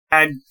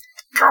And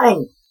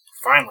go!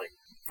 Finally.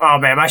 Oh,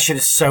 man, my shit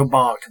is so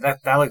bogged.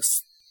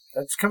 That's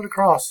coming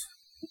across.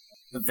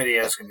 The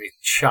video's going to be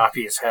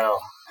choppy as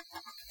hell.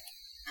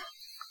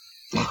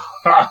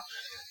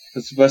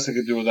 That's the best I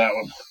could do with that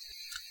one.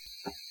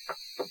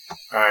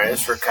 Alright,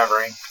 it's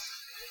recovering.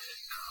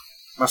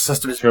 My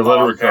system is Here, let it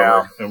bogged recover,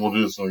 down. and we'll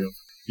do this again.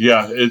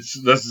 Yeah,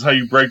 this is how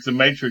you break the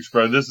Matrix,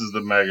 bro. This is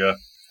the Mega.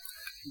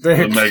 The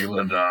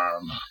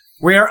Megalodon.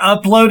 We are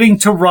uploading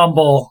to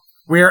Rumble.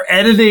 We are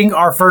editing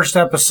our first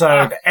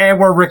episode, and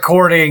we're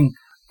recording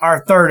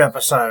our third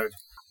episode.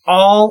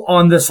 All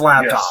on this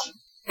laptop.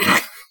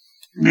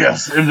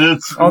 Yes, and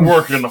it's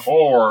working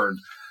hard.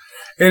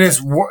 It is.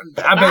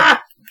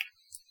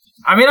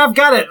 I mean, I've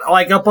got it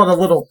like up on a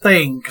little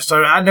thing,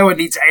 so I know it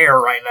needs air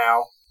right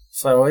now.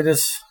 So it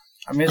is.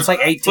 I mean, it's like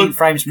 18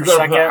 frames per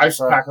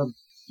second.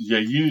 Yeah,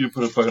 you need to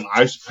put a fucking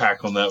ice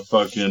pack on that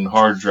fucking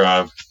hard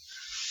drive.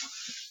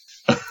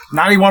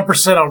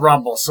 91% on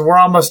Rumble, so we're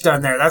almost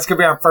done there. That's gonna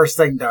be our first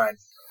thing done.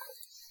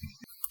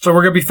 So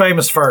we're gonna be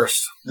famous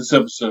first. This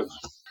episode.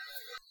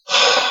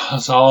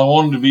 That's all I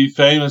wanted, to be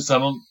famous.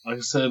 Like I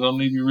said, I don't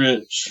need to be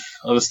rich.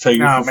 I'll just take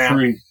it for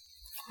free.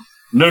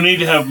 No need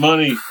to have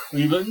money.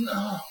 You're like,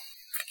 no,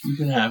 you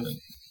can have it.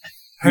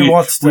 Who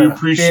wants to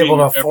be able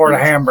to afford a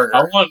hamburger?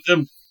 I want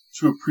them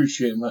to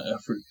appreciate my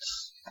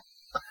efforts.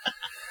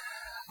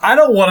 I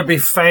don't want to be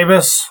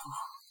famous,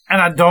 and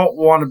I don't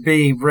want to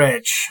be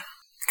rich,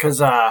 because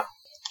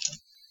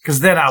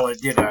then I would,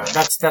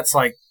 that's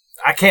like,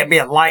 I can't be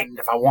enlightened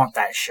if I want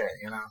that shit,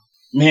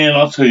 Man,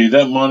 I'll tell you,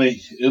 that money,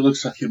 it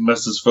looks like it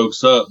messes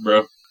folks up,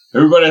 bro.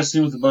 Everybody I see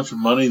with a bunch of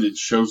money that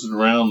shows it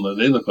around,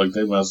 they look like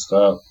they messed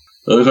up.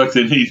 They look like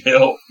they need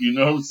help. You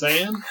know what I'm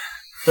saying?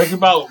 Think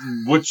about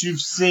what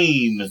you've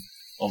seen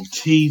on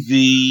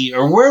TV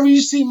or wherever you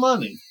see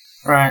money.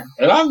 Right.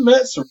 And I've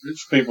met some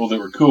rich people that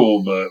were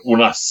cool, but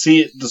when I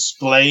see it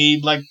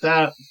displayed like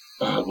that,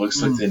 it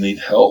looks like they need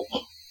help.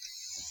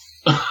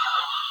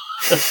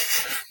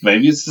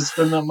 Maybe it's to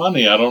spend that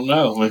money. I don't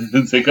know.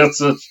 They got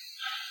such...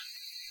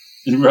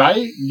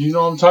 Right? You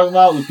know what I'm talking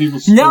about? The people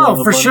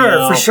for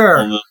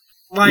sure.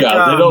 They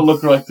don't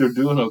look like they're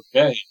doing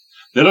okay.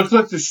 They look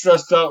like they're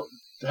stressed out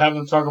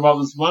having to talk about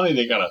this money.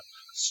 They gotta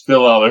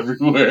spill out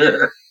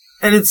everywhere.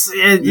 And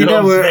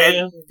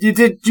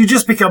you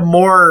just become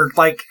more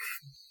like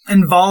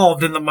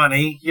involved in the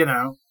money.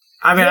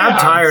 I mean, I'm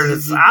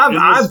tired.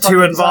 I'm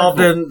too involved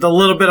in the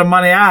little bit of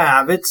money I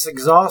have. It's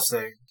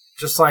exhausting.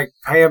 Just like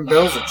paying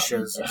bills and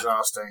shit is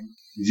exhausting.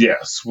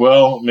 Yes.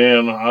 Well,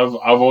 man, I've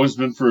always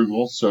been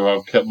frugal, so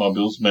I've kept my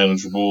bills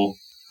manageable.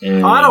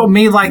 And I don't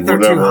mean like they're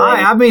too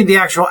high. I mean the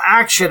actual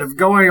action of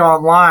going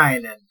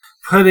online and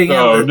putting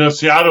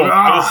see, I don't.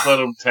 I just let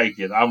them take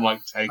it. I'm like,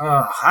 take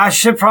it. I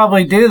should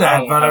probably do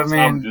that, but I mean,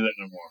 I don't do that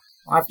no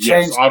more. I've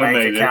changed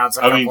bank accounts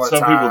a couple of some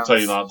times. people tell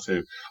you not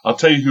to. I'll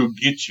tell you who'll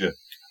get you.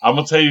 I'm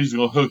gonna tell you who's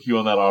gonna hook you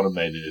on that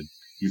automated.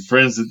 Your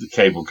friends at the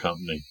cable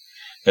company,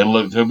 and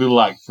look, they'll be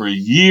like, for a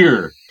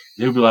year,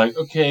 they'll be like,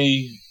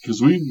 okay, because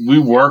we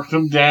worked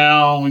them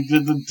down, we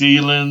did the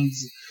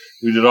dealings,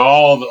 we did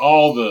all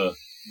the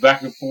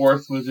back and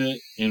forth with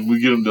it, and we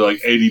get them to like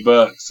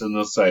 $80, and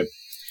they'll say,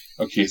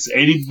 okay, it's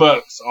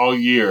 $80 all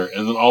year,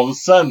 and then all of a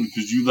sudden,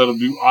 because you let them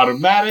do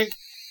automatic,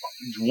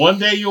 one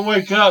day you'll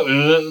wake up and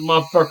that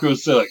motherfucker will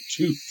say like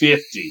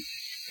 $250,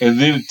 and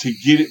then to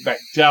get it back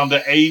down to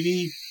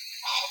 $80,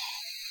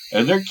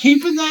 and they're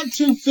keeping that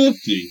 $250,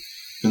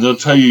 and they'll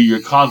tell you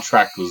your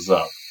contract was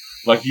up,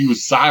 like you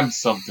signed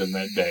something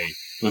that day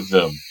with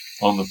them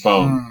on the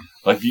phone,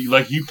 like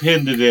you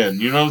pinned it in.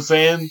 You know what I'm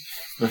saying?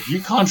 If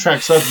your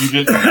contract's up, you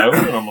didn't know,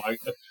 and I'm like,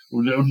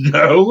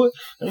 no,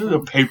 there's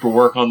no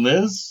paperwork on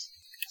this.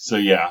 So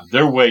yeah,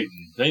 they're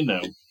waiting. They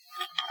know.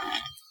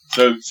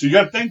 So you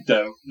got to think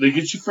though, they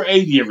get you for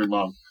 $80 every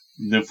month,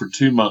 and then for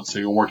 2 months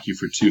they're gonna work you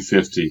for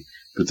 $250.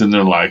 But then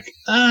they're like,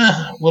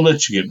 we'll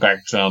let you get back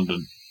down to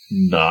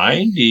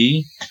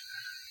 $90.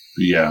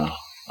 But yeah,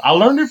 I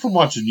learned it from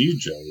watching you,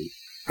 Joey.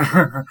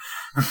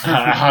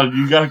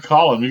 You got to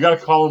call them. You got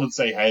to call them and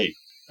say, hey,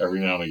 every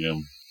now and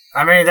again.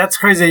 I mean, that's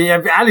crazy.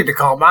 I need to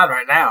call mine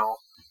right now.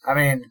 I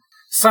mean,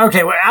 so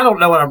okay. Well, I don't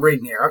know what I'm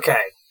reading here.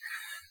 Okay,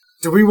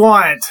 do we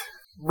want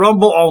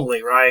Rumble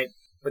only, right?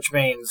 Which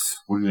means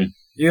what do you mean?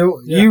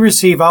 You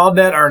receive all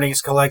net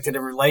earnings collected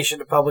in relation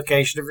to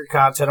publication of your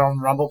content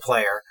on Rumble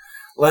Player,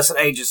 less an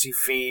agency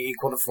fee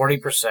equal to 40%.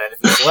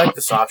 If you select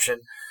this option,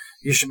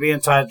 you should be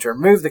entitled to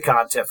remove the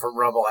content from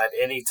Rumble at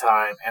any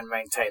time and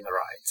maintain the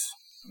rights.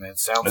 I mean, it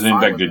sounds fine. I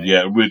think that good.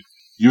 Yeah,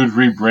 you would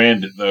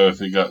rebrand it though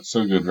if it got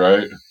so good,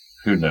 right?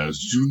 Who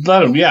knows? You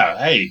let them. Yeah,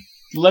 hey,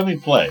 let me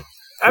play.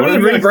 I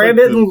mean, rebrand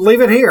it and leave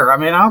it here. I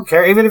mean, I don't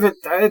care. Even if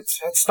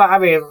it's not. I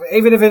mean,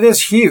 even if it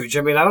is huge.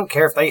 I mean, I don't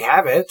care if they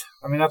have it.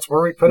 I mean, that's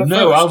where we put it.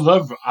 No,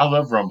 first. I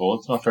love Rumble.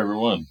 It's my favorite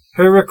one.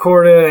 Who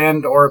recorded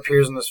and or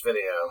appears in this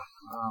video?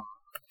 All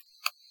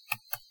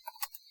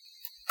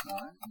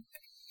right.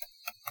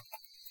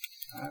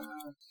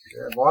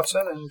 Jared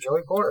Watson and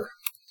Joey Porter.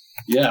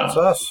 Yeah, that's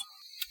us.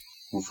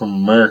 We're from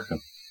America.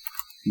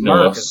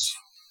 Americans.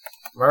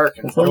 Joey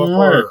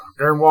Porter,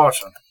 Jared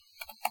Watson.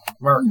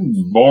 Merc.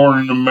 Born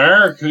in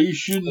America, you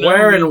should know.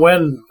 Where and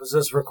when was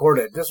this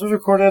recorded? This was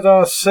recorded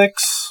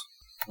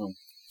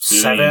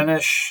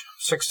 7-ish.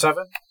 6,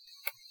 7?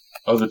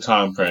 Oh, the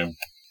time frame.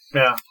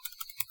 Yeah.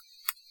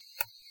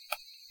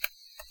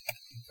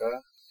 Okay.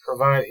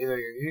 Provide either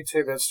your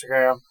YouTube,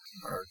 Instagram,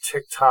 or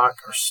TikTok,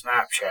 or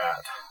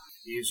Snapchat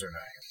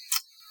username.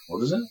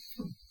 What is it?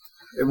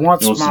 It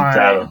wants some my...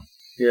 data.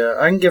 Yeah,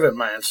 I can give it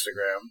my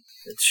Instagram.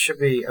 It should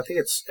be... I think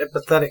it's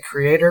Empathetic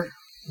Creator.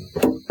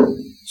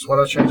 That's what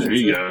I changed it to. There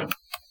you go.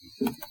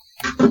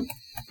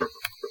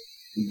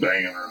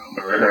 Banging around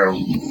over here.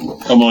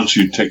 I want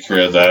you to take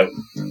care of that.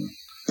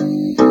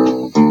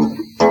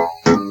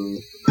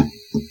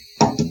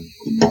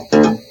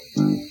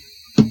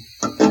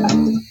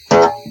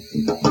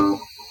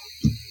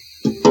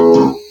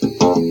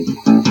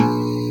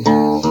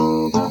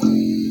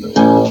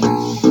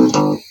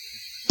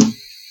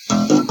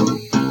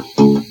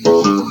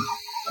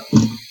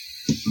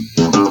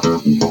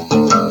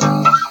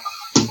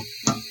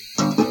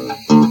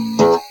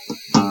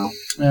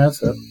 Yeah,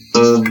 that's it.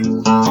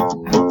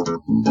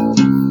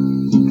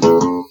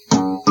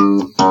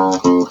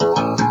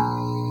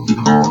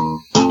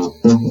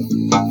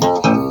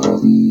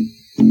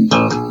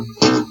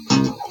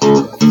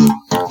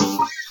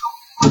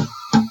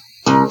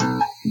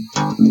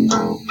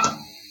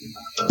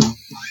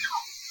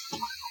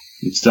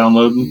 It's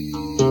downloading.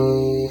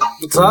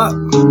 What's up?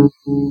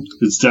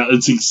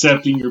 It's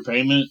accepting your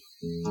payment.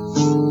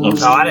 No,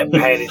 I didn't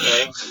pay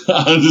anything.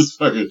 I'm just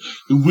fucking.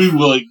 We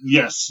will.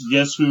 Yes,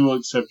 we will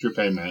accept your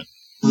payment.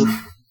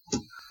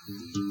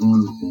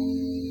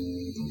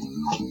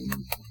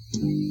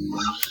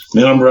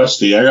 Man, I'm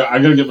rusty. I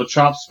gotta get my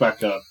chops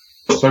back up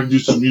so I can do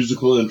some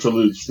musical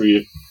interludes for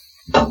you.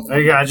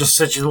 There you go. I just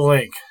sent you the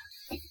link.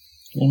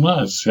 Well,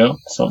 nice. Yep,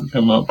 something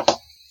came up.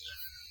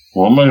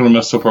 Well, I'm not gonna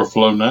mess up our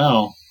flow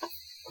now.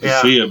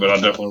 Yeah. See it, but I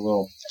definitely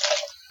will.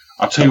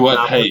 I'll tell you what.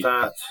 I'll Hey. put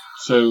that.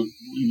 So,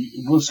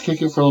 let's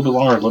kick it for a little bit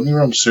longer. Let me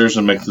run upstairs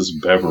and make this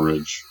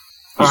beverage.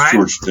 This All right.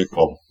 George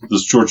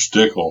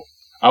Dickel.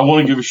 I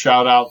want to give a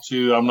shout out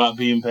to, I'm not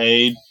being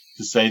paid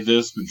to say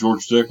this, but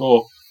George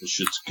Dickel, this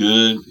shit's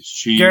good. It's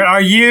cheap. Garrett,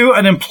 are you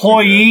an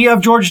employee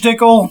of George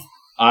Dickel?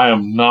 I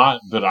am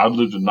not, but I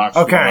lived in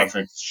Knoxville Okay. and I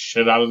drink the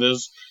shit out of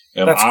this,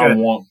 and That's I good.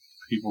 want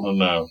people to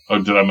know.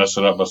 Oh, did I mess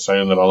it up by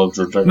saying that I love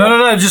George Dickel?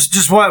 No.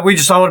 Just what we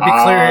just all want to be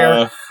clear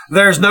here.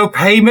 There's no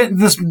payment in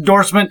this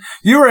endorsement.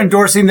 You are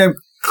endorsing them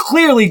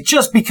clearly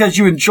just because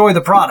you enjoy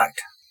the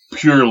product.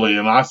 Purely,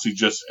 and I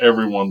suggest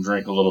everyone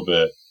drink a little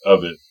bit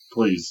of it.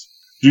 Please.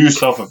 Do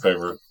yourself a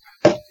favor.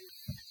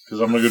 Because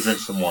I'm going to go drink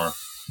some more.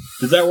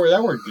 Did that work?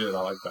 That worked good.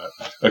 I like that.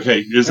 Okay,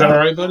 is that all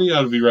right, buddy?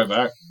 I'll be right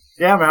back.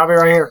 Yeah, man, I'll be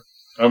right here.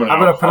 I'm going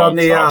to put on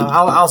the...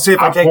 I'll see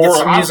if I can get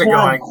some music I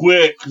pour going.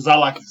 quick because I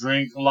like to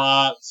drink a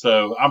lot,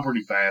 so I'm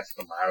pretty fast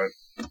about it.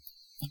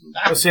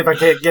 Let's see if I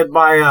can't get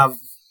my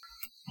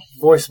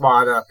voice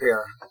mod up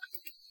here.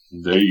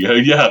 There you go.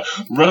 Yeah,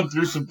 run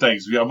through some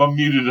things. I'm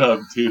muted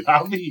up, dude.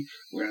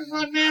 Where's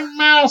my damn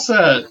mouse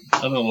at?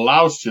 I done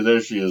lost you.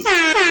 There she is.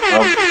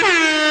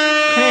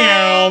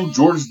 Bam!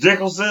 George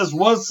Dickel says,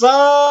 "What's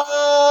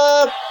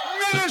up,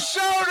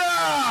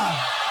 Minnesota?"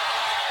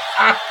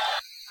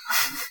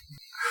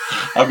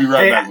 I'll be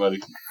right back, buddy.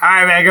 All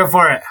right, man, go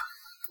for it.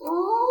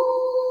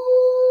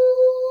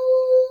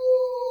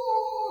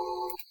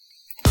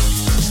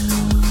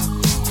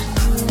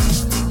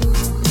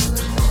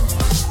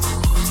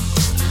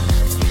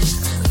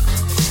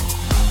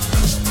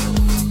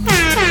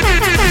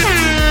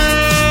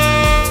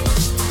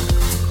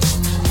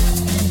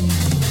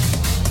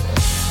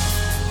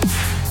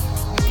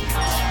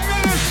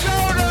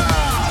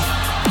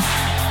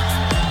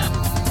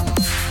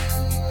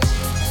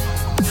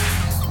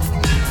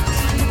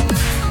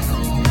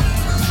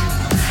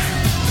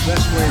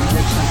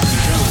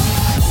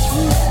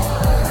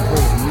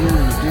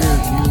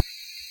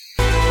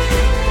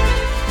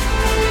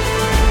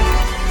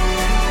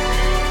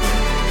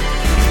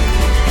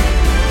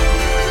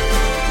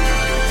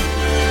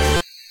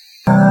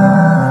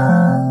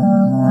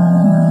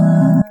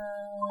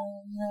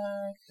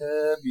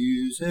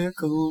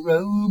 Musical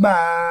robot.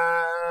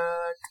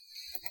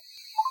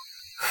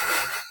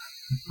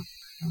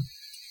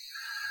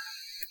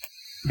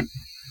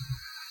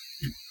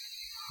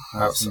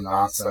 That's some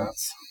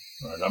nonsense.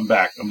 All right, I'm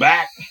back.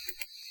 I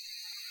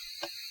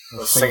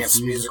was singing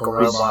some musical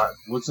robot.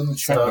 What's in the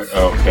chat?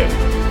 Oh, okay.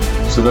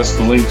 So that's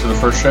the link to the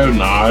first show.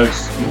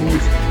 Nice.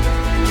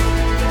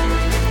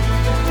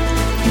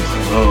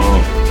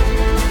 Oh.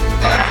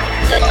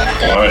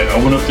 All right, I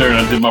went up there and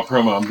I did my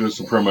promo. I'm doing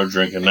some promo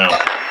drinking now.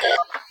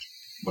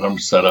 But I'm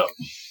set up.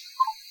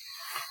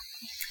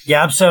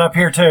 Yeah, I'm set up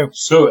here too.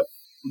 So,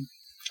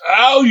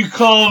 you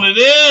calling it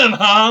in,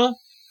 huh?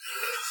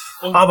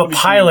 I'm a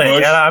pilot,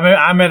 and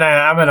I'm in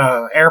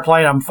a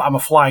airplane. I'm a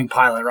flying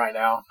pilot right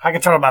now. I can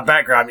turn on my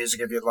background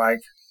music if you'd like.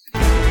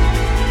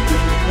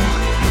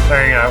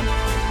 There you go.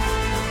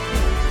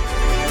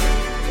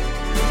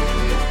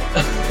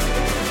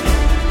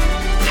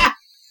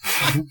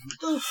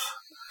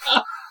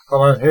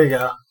 Hold on, here you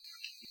go.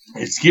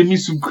 It's giving me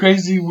some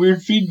crazy,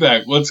 weird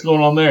feedback. What's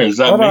going on there? Is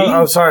that me?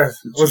 Oh, sorry.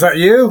 Was that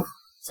you?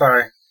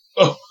 Sorry.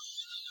 Oh.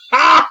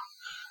 Ah!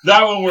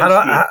 That one works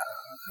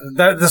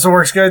good. This one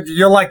works good.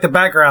 You'll like the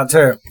background,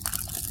 too.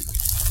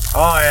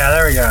 Oh, yeah,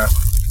 there we go.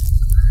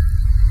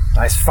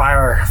 Nice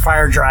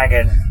fire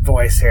dragon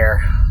voice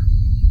here.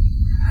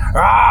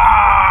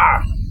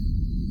 Ah!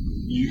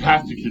 You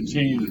have to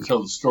continue to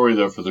tell the story,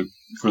 though, for the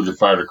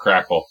fire to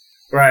crackle.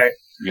 Right.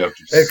 You have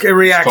to it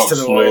reacts talk to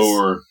the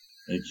slower voice.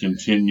 And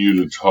continue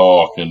to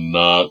talk and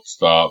not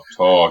stop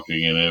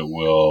talking, and it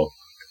will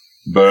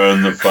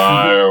burn the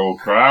fire will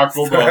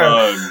crackle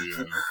behind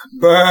you.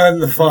 Burn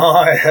the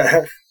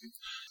fire.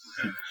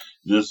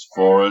 This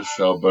forest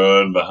shall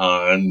burn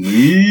behind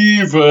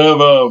me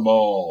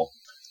forevermore.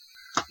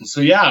 So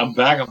yeah, I'm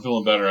back. I'm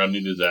feeling better. I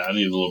needed that. I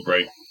needed a little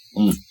break.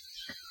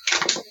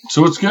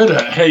 So it's good.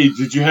 Hey,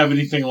 did you have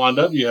anything lined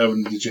up?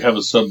 Did you have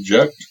a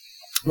subject?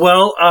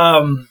 Well,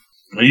 I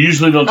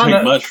usually don't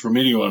take much for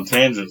me to go on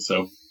tangent,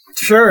 so.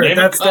 Sure,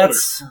 that's.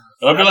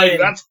 I'll be like,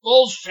 that's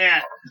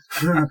bullshit.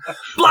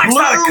 Black's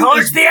not a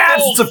color; it's the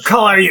absence of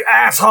color, you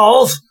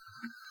assholes.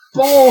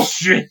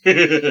 Bullshit.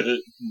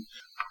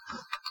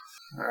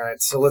 All right,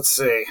 so let's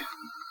see.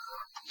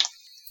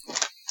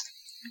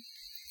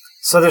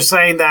 So they're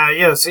saying that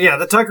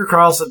the Tucker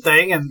Carlson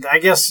thing, and I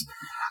guess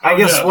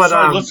what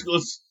sorry,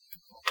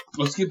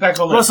 let's get back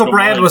on that. Russell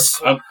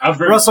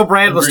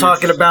Brand was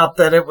talking about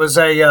that it was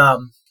a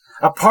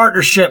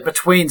partnership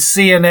between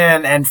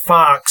CNN and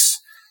Fox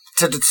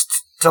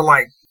to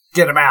like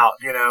get him out,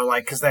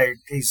 because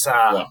he's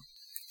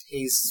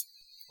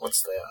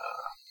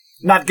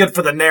not good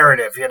for the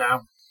narrative,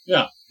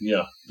 Yeah.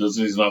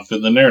 He's not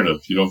fitting the narrative.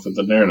 You don't fit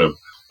the narrative.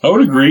 I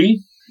would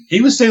agree.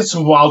 He was saying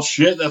some wild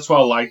shit. That's why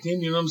I liked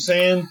him. You know what I'm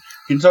saying?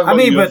 He talked about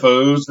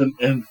UFOs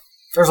and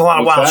there's a lot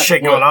of wild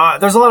shit going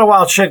on. There's a lot of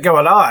wild shit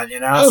going on,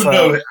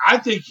 No, I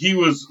think he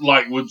was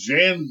like with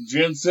Gen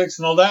 6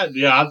 and all that.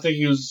 Yeah, I think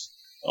he was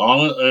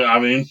on it. I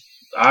mean,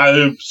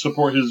 I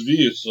support his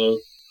views, so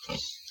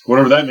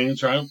whatever that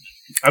means, right?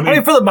 I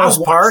mean for the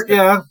most part,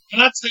 yeah.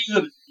 Can I tell you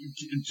that?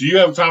 Do you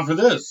have time for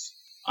this?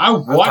 I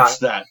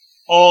watched that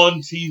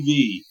on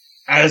TV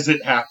as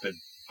it happened.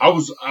 I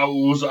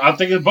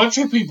think a bunch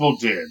of people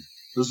did.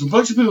 There's a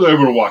bunch of people that were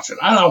able to watch it.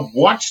 And I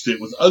watched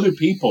it with other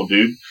people,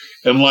 dude.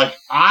 And like,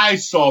 I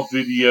saw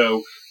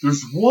video.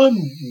 There's one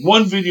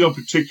video in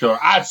particular.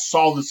 I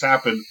saw this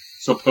happen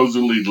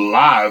supposedly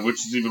live, which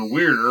is even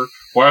weirder.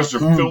 Why is there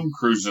film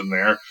crews in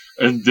there?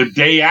 And the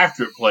day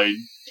after it played,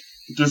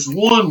 there's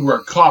one where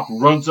a cop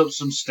runs up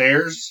some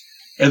stairs,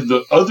 and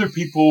the other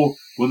people,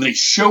 when they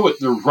show it,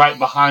 they're right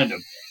behind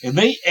him. And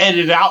they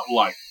edit out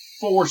like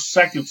 4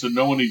 seconds of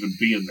no one even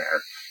being there.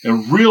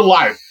 In real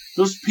life,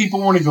 those people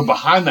weren't even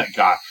behind that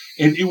guy.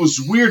 And it was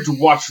weird to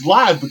watch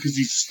live because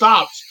he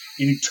stops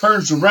and he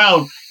turns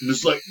around and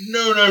it's like,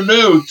 no,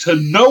 to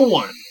no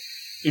one.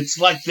 It's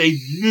like they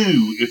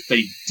knew if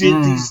they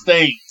did these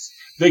things,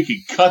 they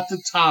could cut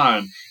the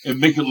time and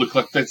make it look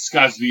like that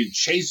guy's being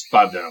chased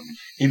by them.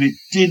 And it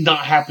did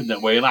not happen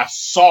that way. And I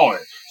saw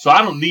it. So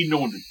I don't need no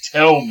one to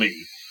tell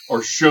me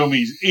or show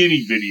me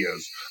any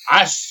videos.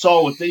 I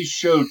saw what they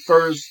showed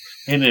first,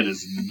 and it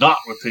is not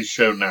what they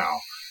show now.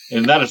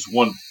 And that is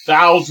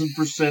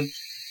 1,000%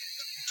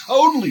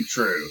 totally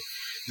true.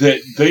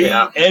 That they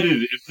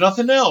edited, if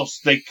nothing else,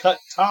 they cut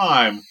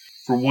time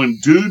from when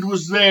dude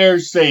was there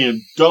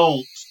saying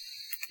don't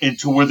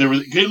into where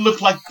it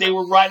looked like they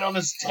were right on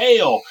his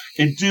tail.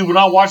 And dude, when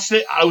I watched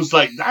it, I was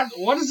like,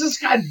 what is this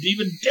guy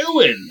even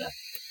doing?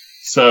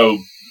 So,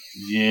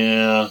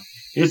 yeah,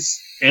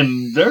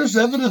 and there's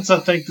evidence, I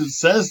think, that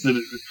says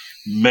that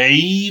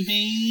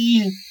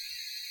maybe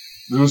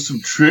there was some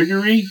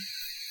trickery.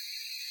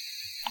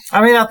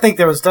 I mean, I think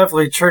there was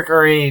definitely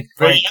trickery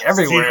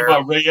everywhere.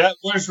 About Ray Epps?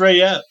 Where's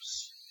Ray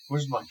Epps?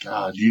 Where's my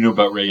God? Do you know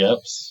about Ray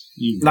Epps?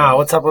 No,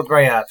 what's up with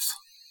Ray Epps?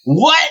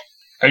 What?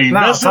 Are you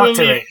messing with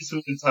me?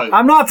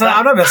 I'm not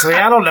messing with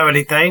you. I don't know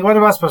anything. What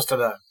am I supposed to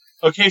know?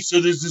 Okay, so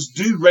there's this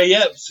dude, Ray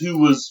Epps, who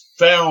was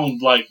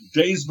found like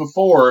days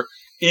before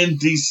in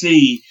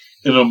D.C.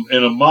 in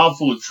a mob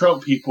full of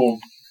Trump people.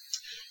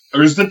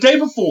 Or is the day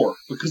before?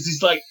 Because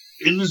he's like,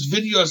 in this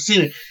video, I've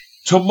seen it.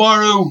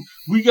 Tomorrow,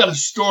 we got to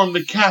storm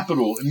the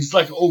Capitol. And he's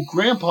like an old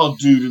grandpa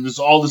dude in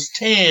all this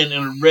tan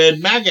and a red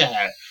MAGA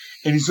hat.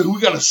 And he's like,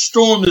 we got to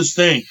storm this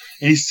thing.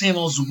 And he's saying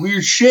all this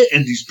weird shit.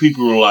 And these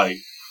people are like,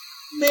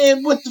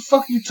 man, what the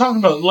fuck are you talking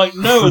about? Like,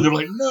 no. They're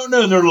like,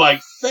 no. They're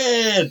like,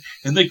 Fed.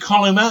 And they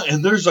call him out.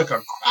 And there's like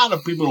a crowd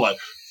of people like,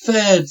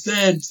 Fed.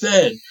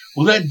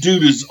 Well, that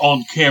dude is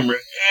on camera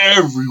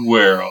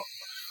everywhere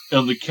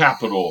on the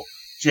Capitol,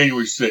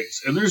 January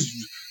 6th. And there's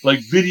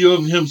like video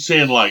of him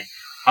saying like,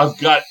 I've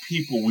got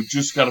people, we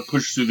just got to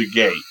push through the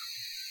gate.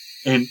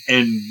 And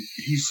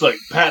he's like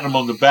patting them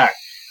on the back.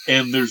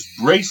 And there's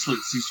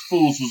bracelets. These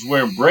fools was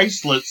wearing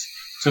bracelets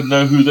to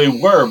know who they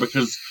were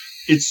because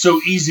it's so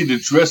easy to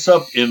dress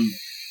up in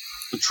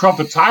the Trump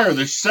attire.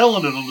 They're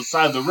selling it on the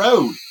side of the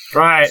road.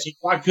 Right. So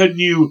why couldn't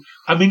you?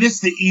 I mean, it's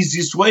the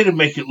easiest way to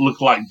make it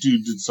look like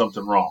dude did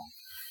something wrong.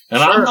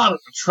 And I'm not a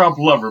Trump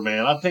lover,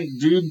 man. I think,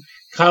 dude,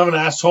 kind of an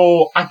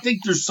asshole. I think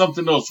there's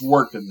something else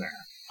working there.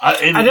 I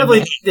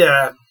definitely,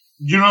 yeah.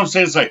 You know what I'm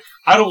saying? It's like,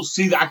 I don't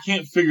see that. I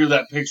can't figure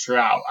that picture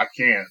out. I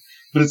can't.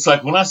 But it's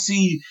like when I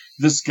see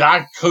this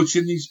guy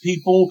coaching these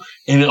people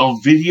and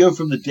on video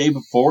from the day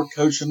before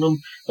coaching them,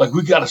 like,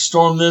 we got to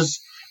storm this.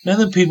 Man,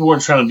 then people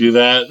weren't trying to do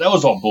that. That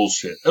was all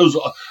bullshit. It was.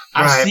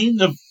 I've seen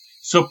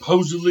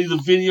supposedly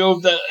the video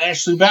of that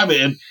Ashley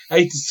Babbitt, and I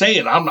hate to say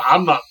it.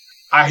 I'm not.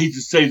 I hate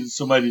to say that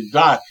somebody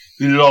died,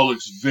 but it all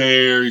looks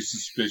very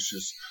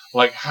suspicious.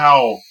 Like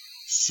how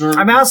certain.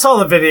 I mean, I saw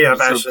the video of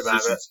Ashley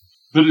Babbitt,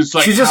 but it's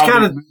like she just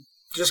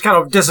kind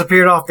of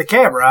disappeared off the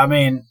camera. I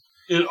mean,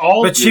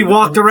 but she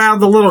walked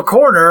around the little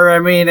corner. I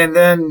mean, and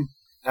then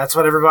that's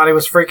when everybody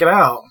was freaking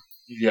out.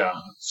 Yeah.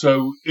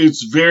 So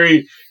it's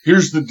very.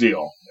 Here's the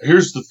deal.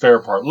 Here's the fair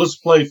part. Let's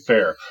play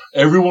fair.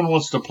 Everyone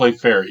wants to play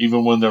fair,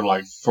 even when they're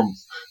like from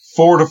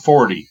 4 to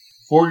 40,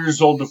 4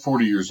 years old to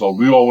 40 years old.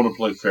 We all want to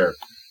play fair.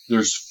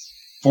 There's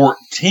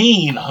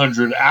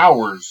 1,400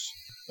 hours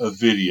of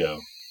video.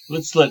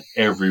 Let's let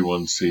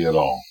everyone see it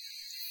all.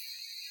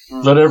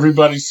 Let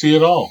everybody see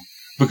it all.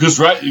 Because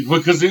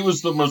it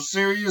was the most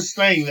serious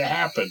thing that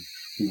happened.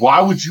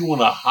 Why would you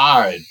want to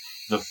hide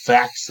the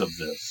facts of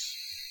this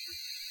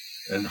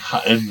and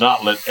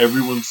not let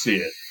everyone see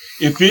it?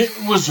 If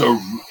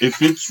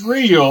it's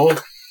real,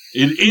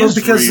 it is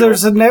because real.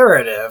 There's a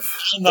narrative.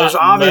 There's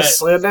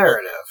obviously a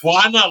narrative.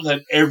 Why not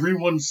let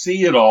everyone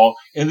see it all,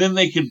 and then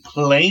they can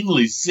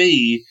plainly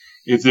see,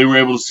 if they were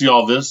able to see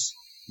all this,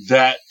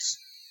 that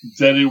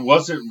it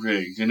wasn't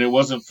rigged and it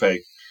wasn't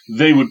fake.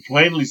 They would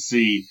plainly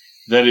see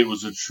that it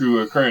was a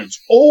true occurrence,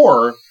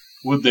 or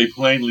would they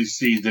plainly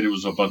see that it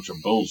was a bunch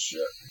of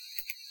bullshit?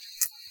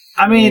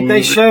 I mean,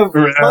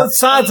 both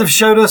sides have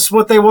showed us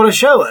what they want to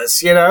show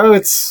us. You know,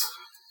 it's.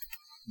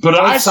 But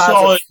I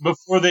saw it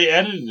before they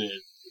edited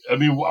it. I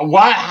mean,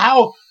 why?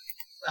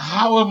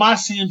 How am I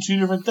seeing two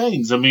different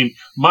things? I mean,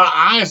 my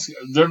eyes,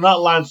 they're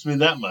not lying to me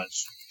that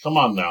much. Come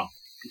on now.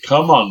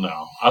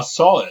 I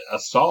saw it. I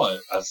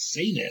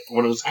seen it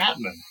when it was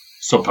happening.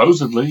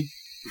 Supposedly.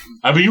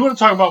 I mean, you want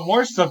to talk about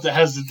more stuff that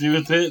has to do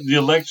with the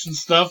election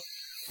stuff,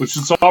 which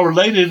is all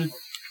related.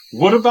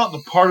 What about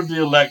the part of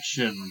the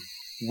election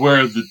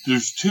where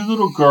there's two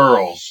little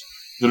girls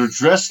that are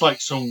dressed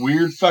like some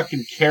weird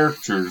fucking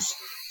characters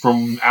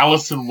from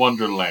Alice in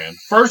Wonderland?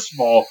 First of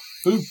all,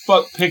 who the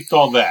fuck picked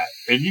all that?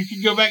 And you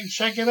can go back and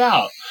check it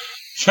out.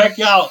 Check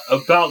out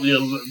about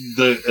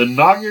the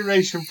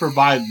inauguration for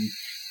Biden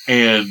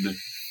and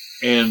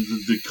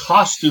the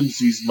costumes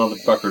these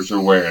motherfuckers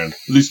are wearing.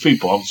 These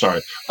people, I'm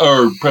sorry.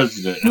 Or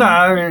president.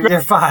 No,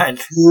 you're fine.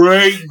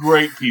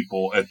 Great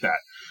people at that.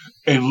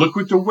 And look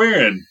what they're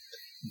wearing.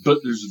 But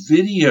there's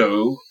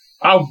video.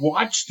 I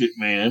watched it,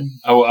 man.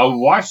 I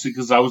watched it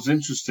because I was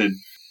interested.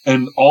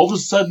 And all of a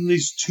sudden,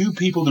 these two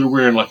people that are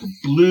wearing like a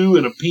blue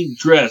and a pink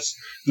dress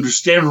that are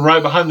standing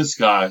right behind this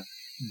guy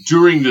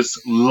during this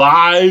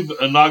live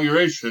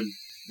inauguration,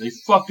 they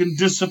fucking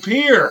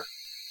disappear.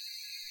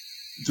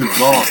 They're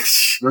gone.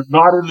 They're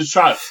not in the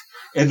shot.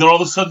 And then all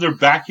of a sudden, they're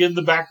back in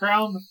the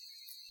background.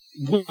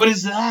 What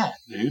is that,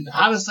 dude?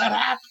 How does that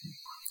happen?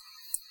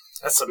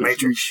 That's some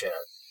Matrix shit.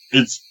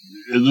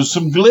 There's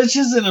some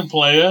glitches in it,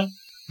 playa.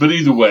 But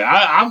either way,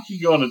 I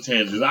keep going on a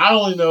tangent. I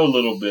only know a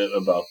little bit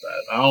about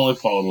that. I only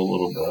followed a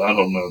little bit. I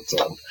don't know a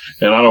ton.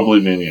 And I don't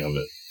believe any of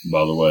it,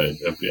 by the way,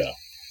 FBI.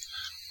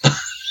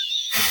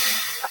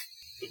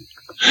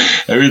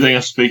 Everything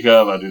I speak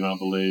of, I do not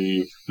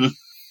believe.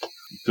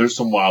 There's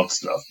some wild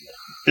stuff,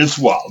 man. It's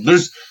wild.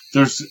 There's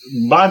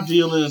my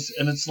deal is,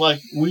 and it's like,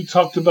 we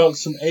talked about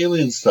some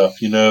alien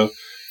stuff, you know,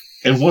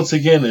 and once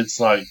again, it's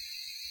like,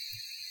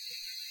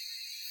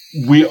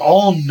 we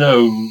all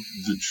know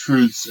the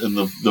truths and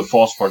the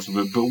false parts of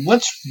it, but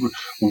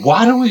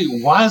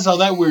why is all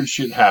that weird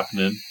shit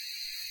happening?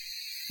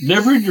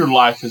 Never in your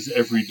life has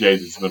every day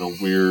there's been a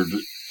weird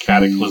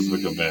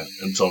cataclysmic event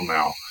until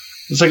now.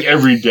 It's like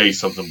every day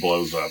something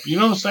blows up. You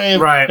know what I'm saying?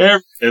 Right.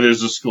 And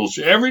there's a school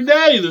shoot. Every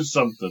day there's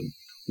something.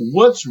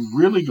 What's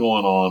really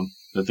going on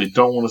that they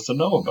don't want us to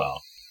know about?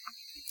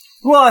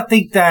 Well, I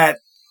think that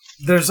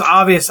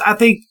I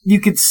think you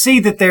could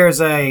see that there's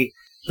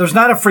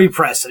not a free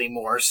press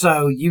anymore.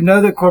 So you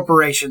know that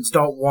corporations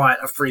don't want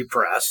a free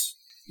press.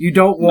 They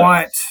don't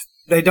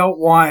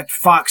want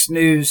Fox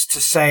News to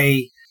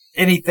say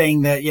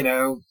anything that,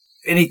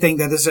 anything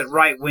that isn't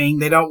right wing.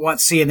 They don't want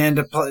CNN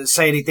to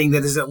say anything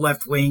that isn't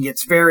left wing.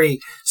 It's very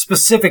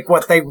specific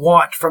what they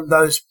want from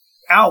those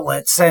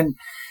outlets. And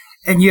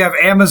you have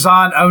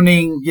Amazon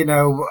owning,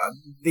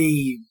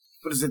 the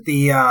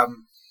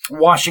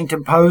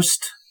Washington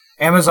Post.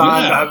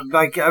 Amazon,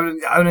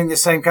 owning the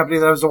same company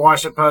that owns the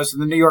Washington Post,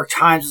 and the New York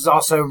Times is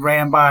also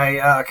ran by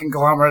a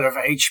conglomerate of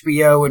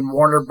HBO and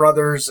Warner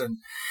Brothers, and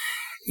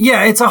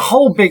it's a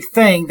whole big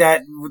thing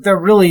that there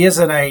really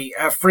isn't a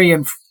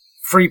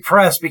free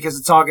press because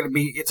it's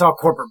all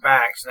corporate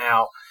backed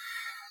now.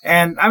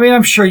 And I mean,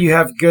 I'm sure you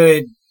have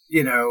good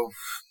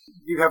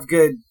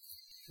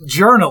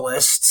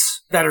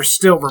journalists that are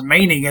still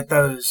remaining at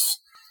those,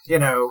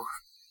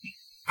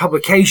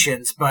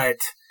 publications, but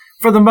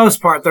for the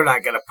most part, they're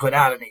not going to put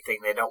out anything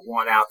they don't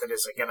want out that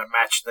isn't going to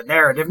match the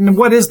narrative. And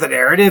what is the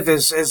narrative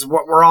is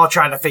what we're all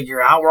trying to figure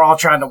out. We're all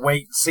trying to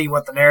wait and see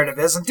what the narrative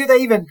is. And do they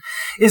even,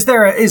 do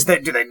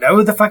they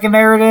know the fucking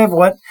narrative?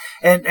 What,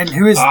 and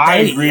who is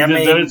I they? agree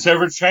that it's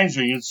ever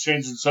changing. It's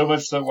changing so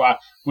much that why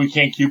we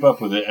can't keep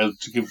up with it.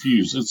 It's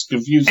confused. It's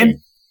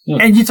confusing.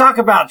 And you talk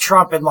about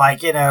Trump and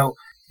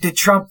did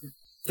Trump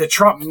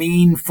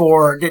mean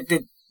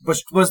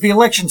was the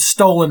election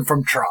stolen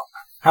from Trump?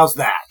 How's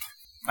that?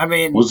 I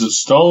mean, was it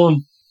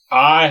stolen?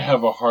 I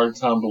have a hard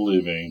time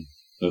believing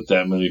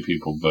that many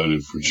people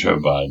voted for Joe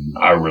Biden.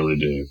 I really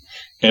do.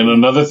 And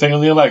another thing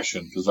in the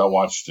election, because I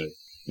watched it,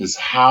 is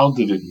how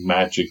did it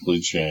magically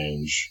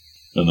change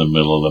in the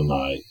middle of the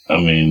night? I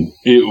mean,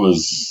 it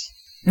was...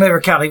 They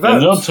were counting votes.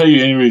 And they'll tell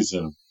you any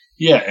reason.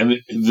 Yeah, and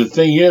the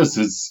thing is,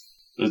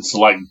 it's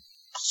like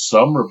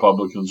some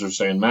Republicans are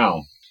saying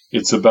now,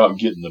 it's about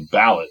getting the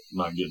ballot,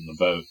 not getting the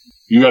vote.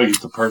 You got to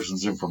get the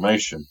person's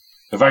information.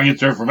 If I get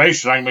their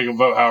information, I can make them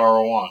vote however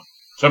I want.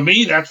 To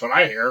me, that's what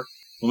I hear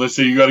when they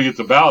say you got to get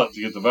the ballot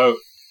to get the vote.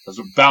 That's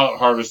what ballot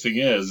harvesting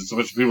is. It's a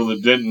bunch of people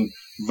that didn't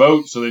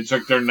vote, so they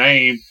took their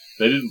name.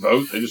 They didn't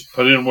vote. They just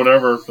put in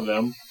whatever for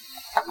them.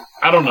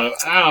 I don't know.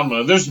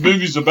 There's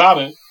movies about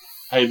it.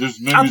 Hey, there's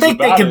movies about it. I think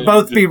they can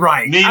both be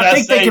right. I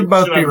think they can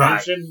both be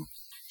right.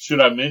 Should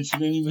I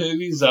mention any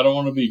movies? I don't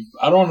want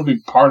to be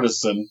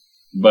partisan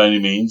by any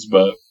means,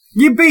 but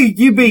you be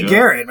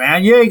Garon,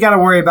 man. You ain't got to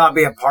worry about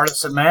being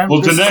partisan, man.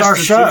 Well, this is our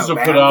show,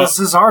 man. This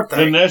is our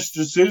thing. Dinesh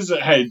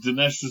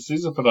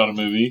D'Souza put out a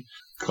movie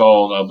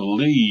called, I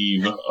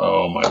believe,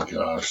 oh my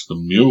gosh, The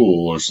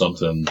Mule or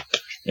something,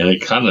 and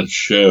it kind of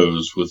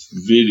shows with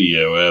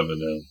video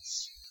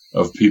evidence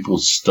of people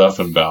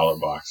stuffing ballot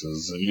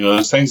boxes. And,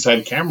 those things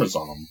had cameras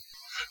on them.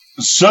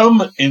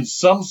 In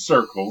some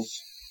circles,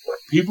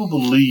 people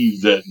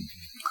believe that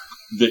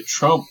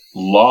Trump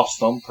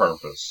lost on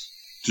purpose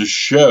to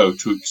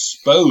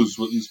expose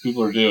what these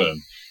people are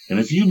doing. And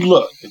if you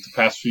look at the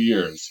past few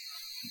years,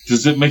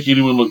 does it make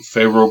anyone look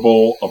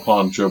favorable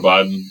upon Joe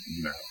Biden?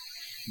 No.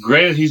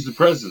 Granted, he's the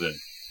president.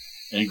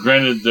 And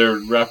granted, they're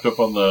wrapped up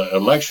on the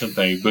election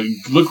thing. But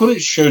look what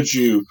it showed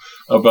you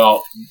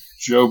about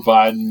Joe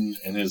Biden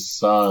and his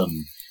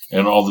son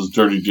and all those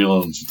dirty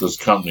dealings with those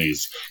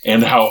companies,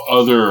 and how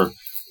other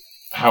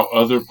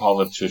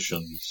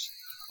politicians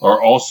are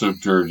also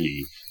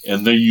dirty,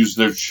 and they use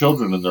their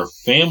children and their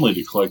family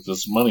to collect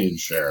this money and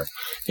share.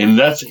 And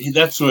that's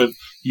what,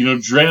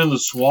 drain in the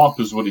swamp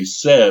is what he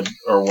said,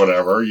 or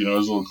whatever, his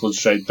little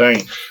cliche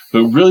thing.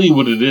 But really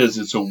what it is,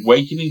 it's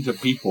awakening to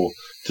people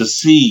to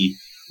see,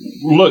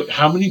 look,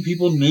 how many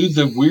people knew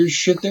the weird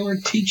shit they were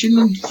teaching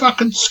in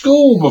fucking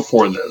school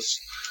before this,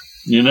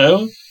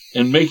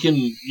 and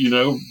making,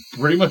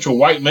 pretty much a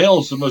white male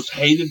is the most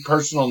hated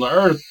person on the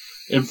earth.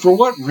 And for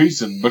what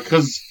reason?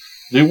 Because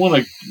they want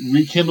to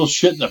rekindle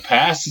shit in the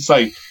past. It's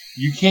like,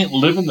 you can't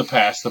live in the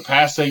past. The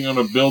past ain't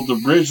going to build the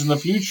bridge in the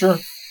future.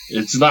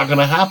 It's not going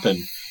to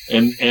happen.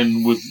 And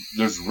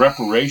there's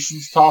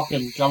reparations talk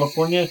in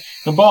California.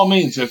 And by all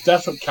means, if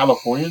that's what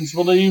Californians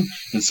believe,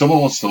 and someone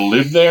wants to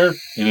live there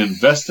and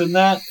invest in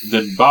that,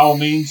 then by all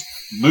means,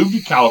 move to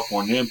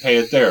California and pay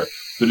it there.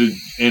 But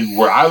in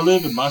where I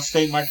live, in my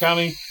state, my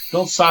county,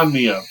 don't sign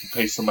me up to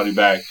pay somebody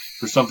back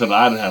for something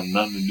I didn't have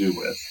nothing to do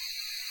with.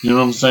 You know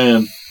what I'm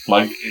saying?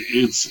 Like,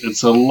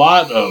 it's a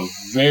lot of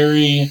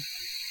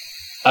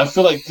I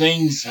feel like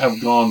things have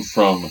gone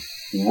from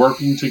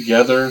working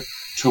together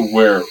to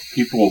where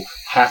people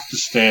have to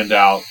stand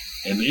out,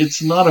 and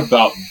it's not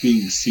about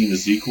being seen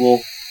as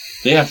equal.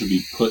 They have to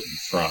be put in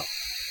front.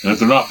 And if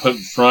they're not put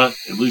in front,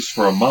 at least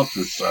for a month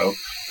or so,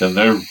 then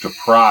they're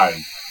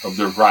deprived of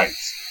their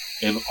rights.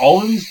 And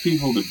all of these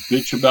people that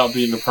bitch about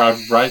being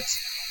deprived of rights,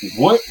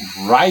 what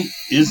right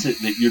is it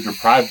that you're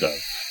deprived of?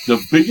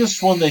 The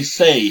biggest one they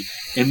say,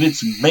 and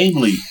it's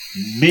mainly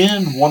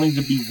men wanting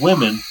to be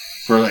women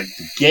for like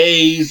the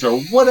gays or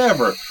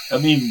whatever. I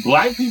mean,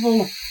 black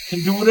people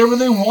can do whatever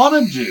they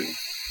want to do.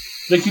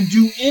 They can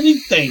do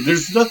anything.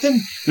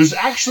 There's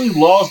actually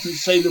laws that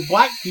say that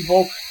black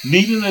people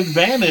need an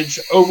advantage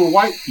over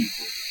white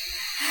people.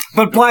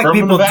 But black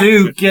people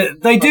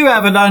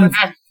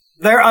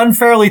they're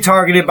unfairly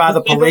targeted by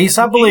the police.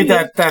 I believe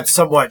that's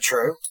somewhat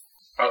true.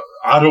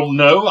 I don't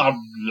know. I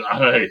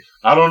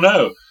don't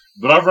know.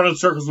 But I've run in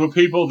circles with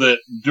people that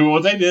doing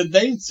what they did,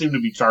 they seem to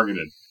be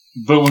targeted.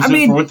 But was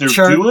it for what they're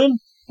doing?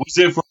 Was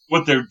it for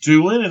what they're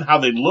doing and how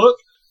they look?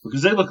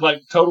 Because they look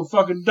like total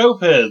fucking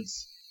dope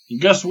heads.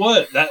 And guess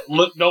what? That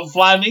look don't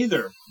fly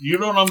neither. You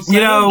know what I'm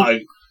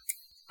saying?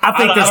 I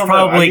think that's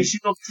probably. I guess you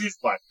don't choose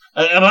black.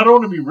 And I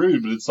don't want to be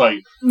rude, but it's like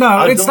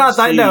no, it's not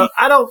that. No,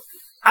 I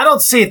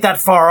don't see it that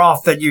far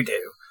off than you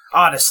do.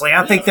 Honestly,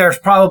 I think there's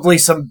probably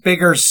some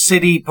bigger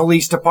city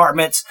police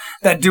departments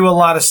that do a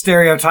lot of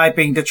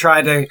stereotyping to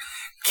try to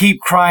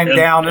keep crime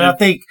down. And I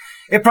think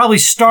it probably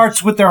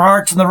starts with their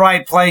hearts in the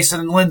right place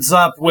and ends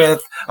up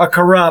with a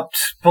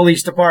corrupt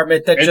police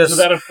department that just... to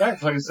that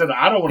effect, like I said,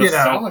 I don't want to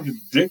sound like a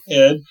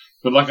dickhead,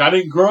 but like I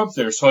didn't grow up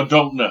there, so I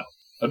don't know.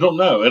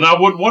 And I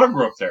wouldn't want to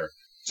grow up there.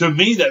 To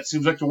me, that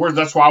seems like the worst.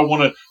 That's why I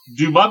want to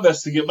do my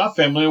best to get my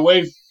family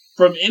away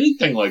from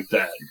anything like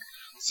that.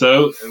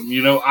 So,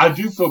 I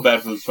do feel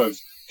bad for those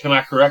folks. Can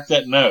I correct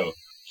that? No.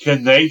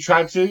 Can they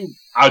try to?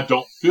 I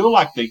don't feel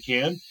like they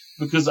can,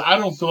 because I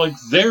don't feel like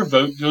their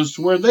vote goes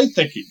to where they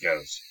think it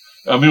goes.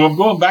 I mean, I'm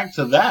going back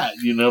to that,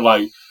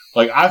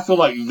 like I feel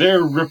like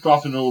they're ripped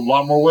off in a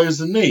lot more ways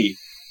than me,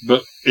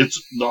 but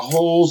it's the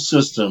whole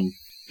system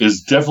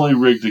is definitely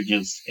rigged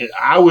against it.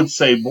 I would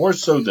say more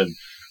so than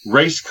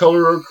race,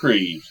 color, or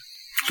creed.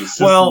 The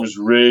system is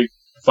rigged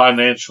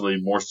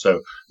financially more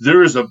so.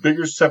 There is a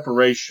bigger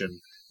separation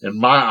in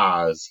my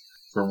eyes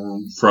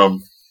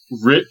from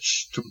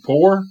rich to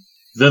poor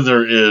than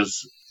there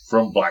is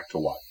from black to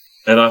white.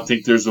 And I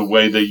think there's a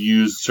way they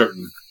use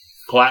certain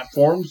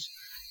platforms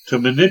to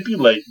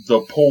manipulate the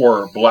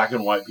poor black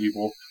and white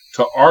people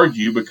to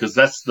argue, because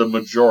that's the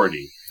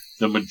majority.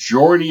 The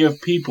majority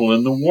of people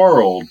in the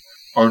world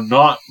are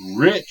not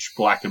rich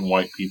black and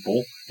white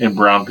people and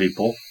brown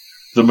people.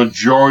 The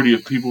majority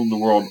of people in the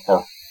world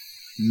are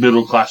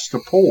middle class to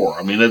poor.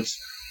 I mean, it's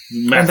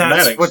mathematics. And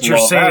that's what you're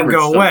saying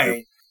go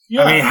away.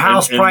 Yeah, I mean,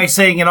 house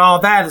pricing and all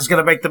that is going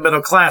to make the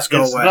middle class go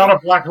away. It's not a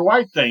black or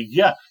white thing.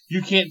 Yeah,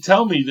 you can't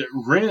tell me that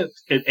rent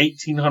at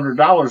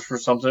 $1,800 for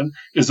something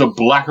is a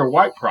black or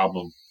white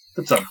problem.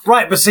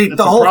 Right, but see,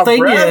 the whole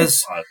thing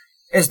is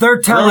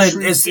they're telling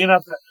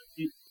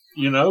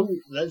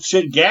that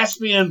shit, gas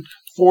being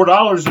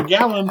 $4 a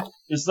gallon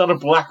is not a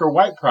black or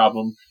white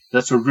problem.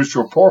 That's a rich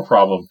or poor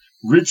problem.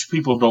 Rich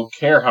people don't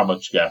care how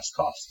much gas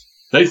costs.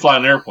 They fly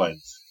in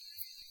airplanes.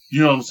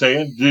 You know what I'm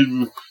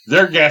saying?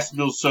 Their gas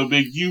bill's so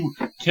big,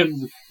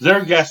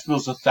 their gas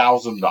bill's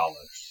 $1,000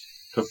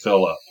 to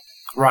fill up.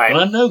 Right. And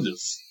I know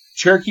this.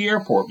 Cherokee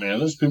Airport, man,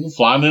 there's people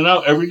flying in and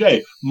out every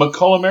day.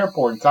 McCollum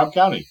Airport in Cobb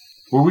County,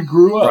 where we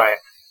grew up. Right.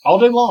 All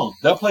day long.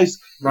 That place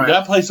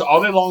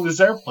all day long,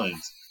 there's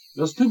airplanes.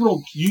 Those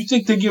people you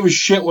think they give a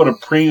shit what a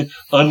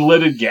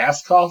unleaded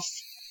gas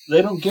costs?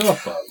 They don't give a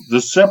fuck.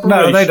 The separation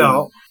no, they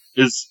don't.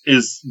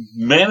 is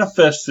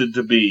manifested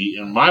to be,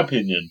 in my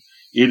opinion,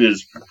 it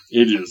is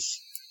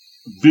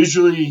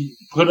visually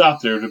put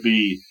out there to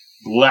be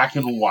black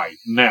and white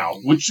now,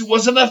 which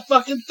wasn't a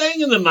fucking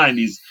thing in the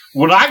 90s.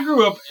 When I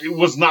grew up, it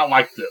was not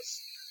like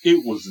this.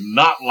 It was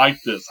not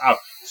like this. I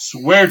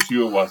swear to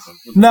you it wasn't.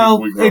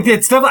 No,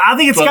 it's definitely, I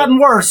think it's gotten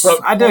worse.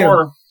 I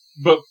do.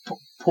 But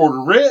poor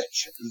to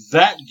rich,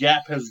 that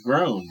gap has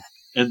grown.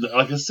 And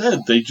like I said,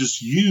 they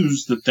just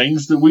use the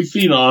things that we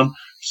feed on,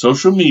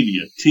 social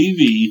media,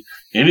 TV,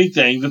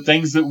 anything, the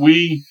things that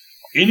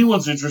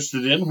anyone's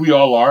interested in, we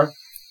all are,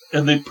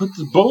 and they put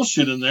the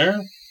bullshit in there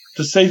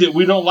to say that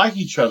we don't like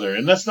each other.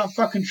 And that's not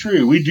fucking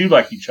true. We do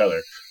like each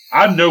other.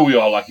 I know we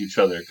all like each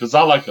other because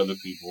I like other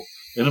people.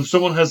 And if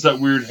someone has that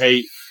weird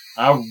hate,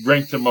 I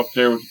rank them up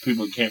there with the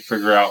people that can't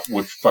figure out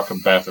which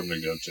fucking bathroom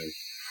to go to.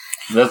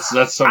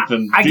 That's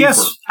something deeper.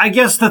 I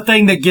guess the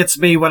thing that gets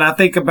me when I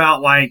think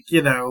about, like,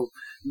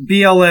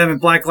 BLM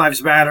and Black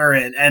Lives Matter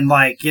and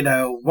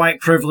white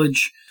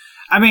privilege.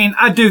 I mean,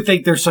 I do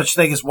think there's such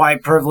thing as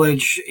white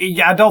privilege.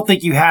 I don't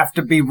think you have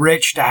to be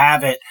rich to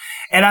have it.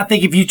 And I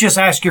think if you just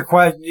ask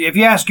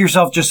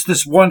yourself just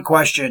this one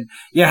question,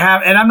 you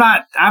have, and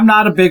I'm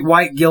not a big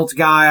white guilt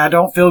guy. I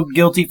don't feel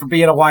guilty for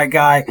being a white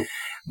guy.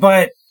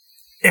 But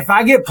if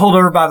I get pulled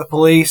over by the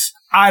police,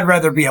 I'd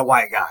rather be a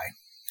white guy.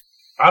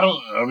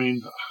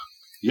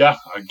 Yeah,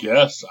 I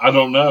guess. I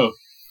don't know.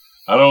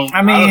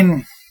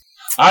 I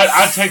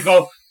take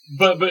all,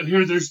 but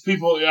here there's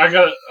people,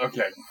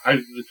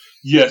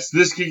 yes,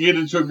 this can get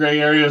into a gray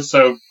area,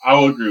 so I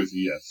will agree with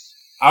you, yes.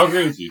 I'll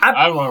agree with you.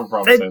 I don't have a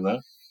problem saying that.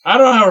 I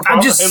don't have a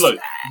problem. Hey, look,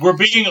 we're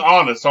being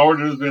honest. All we're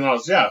doing is being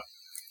honest, yeah.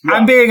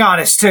 I'm being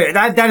honest, too.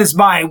 That is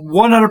my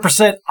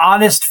 100%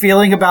 honest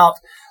feeling about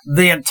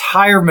the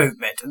entire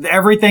movement,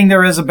 everything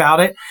there is about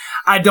it.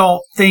 I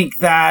don't think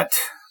that,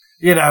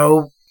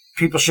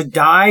 people should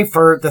die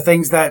for the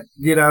things that,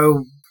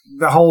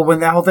 when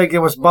that whole thing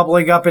was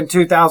bubbling up in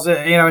 2000,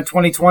 in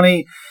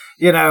 2020,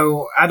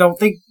 I don't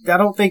think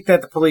that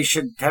the police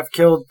should have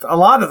killed a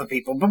lot of the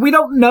people, but we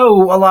don't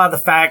know a lot of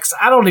the facts.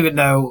 I don't even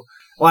know.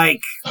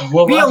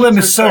 BLM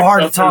is so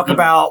hard to talk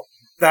about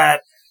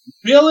that.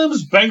 BLM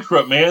is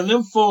bankrupt, man.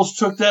 Them fools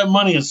took that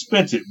money and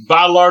spent it.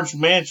 Buy large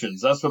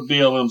mansions. That's what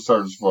BLM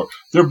started for.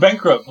 They're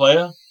bankrupt,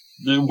 playa.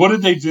 What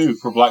did they do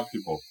for black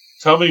people?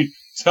 Tell me.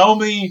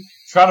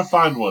 Try to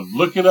find one.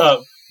 Look it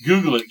up.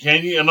 Google it,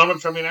 can you? And I'm not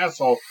trying to be an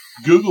asshole.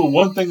 Google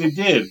one thing they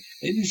did.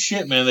 They did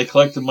shit, man. They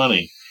collected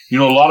money. A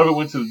lot of it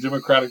went to the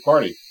Democratic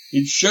Party.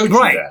 It showed you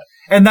that.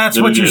 And that's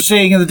what you're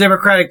seeing in the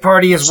Democratic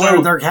Party is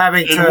where they're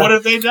having to. And what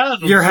have they done?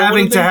 You're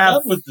having to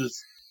have. With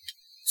this?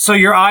 So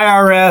your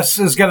IRS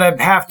is going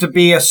to have to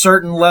be a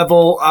certain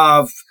level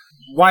of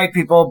white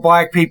people,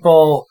 black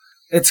people.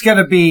 It's going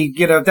to be,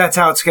 that's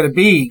how it's going to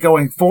be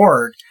going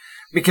forward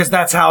because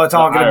that's how it's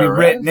all going to be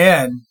written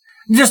in.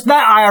 Just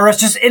not IRS,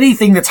 just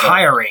anything that's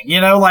hiring.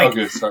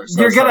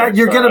 There's going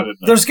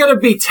to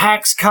be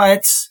tax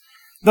cuts.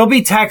 There'll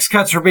be tax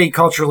cuts for being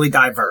culturally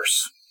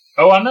diverse.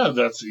 Oh, I know.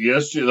 We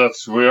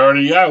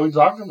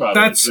talked about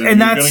it. You're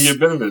going to get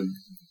benefited.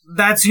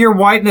 that's your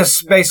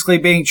whiteness basically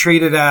being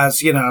treated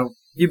as,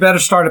 you better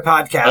start a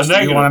podcast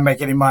if you want to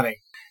make any money.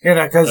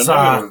 Because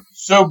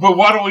but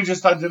why don't we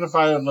just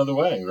identify it another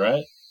way,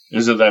 right?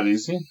 Is it that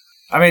easy?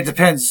 I mean, it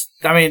depends.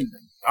 I mean,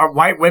 are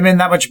white women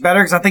that much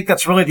better? Because I think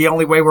that's really the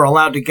only way we're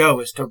allowed to go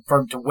is to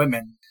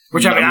women.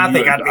 Which, I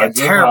think I'd be a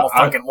terrible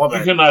fucking woman.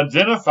 You can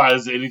identify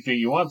as anything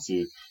you want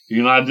to. You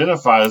can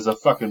identify as a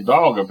fucking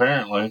dog,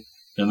 apparently,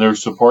 and they're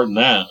supporting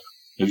that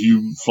if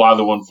you fly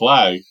the one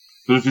flag.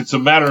 But if it's a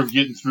matter of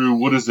getting through,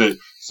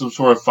 some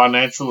sort of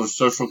financial or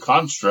social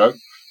construct,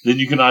 then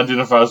you can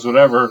identify as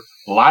whatever,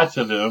 lie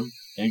to them,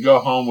 and go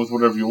home with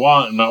whatever you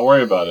want and not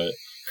worry about it.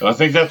 And I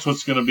think that's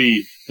what's going to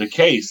be the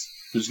case.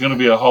 There's going to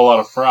be a whole lot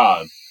of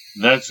fraud.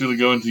 And that's going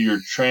to go into your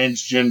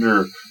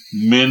transgender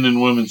men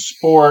and women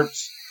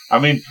sports. I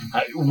mean,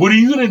 what are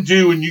you going to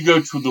do when you go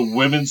to the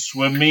women's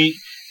swim meet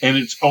and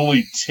it's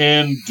only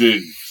 10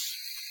 dudes?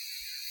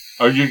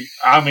 The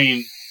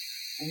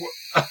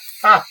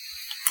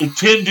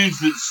 10 dudes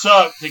that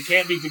suck, they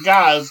can't beat the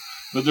guys,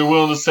 but they're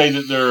willing to say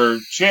that they're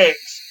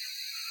chicks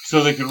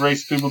so they can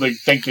race people they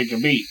think they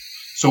can beat.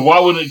 So why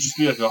wouldn't it just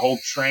be like a whole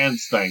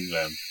trans thing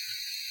then?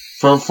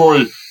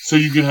 So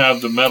you can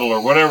have the medal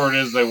or whatever it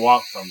is they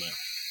want from it.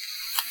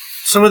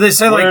 So when they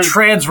say like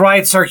trans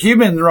rights are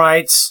human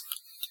rights,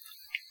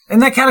 isn't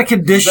that kind of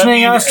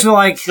conditioning us to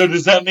like... So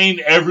does that mean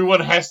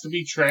everyone has to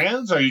be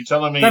trans? Are you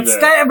telling me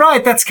that?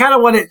 Right, that's kind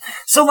of what it...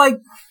 So like,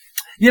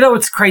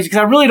 it's crazy because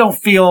I really don't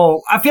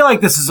feel... I feel like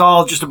this is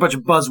all just a bunch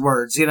of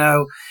buzzwords,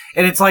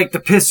 And it's like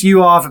to piss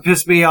you off and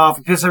piss me off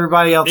and piss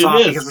everybody else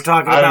off because we're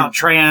talking about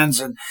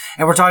trans and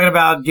we're talking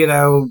about,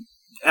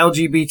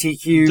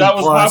 LGBTQ+. That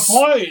was my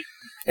point.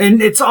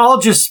 And it's all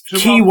just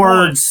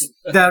keywords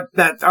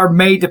that are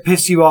made to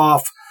piss you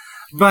off.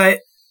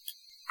 But...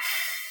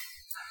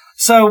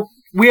 So...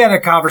 We had a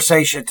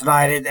conversation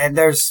tonight, and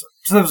there's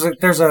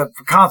a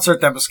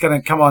concert that was going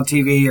to come on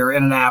TV or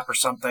in an app or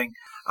something.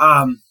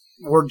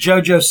 Where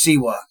JoJo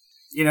Siwa,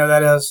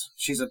 that is,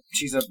 she's a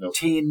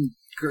teen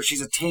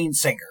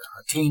singer,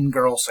 a teen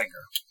girl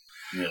singer.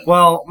 Yeah.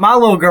 Well, my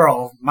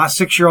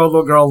 6-year-old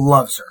little girl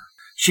loves her.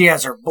 She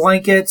has her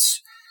blankets.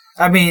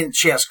 I mean,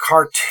 she has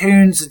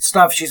cartoons and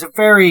stuff. She's a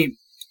very,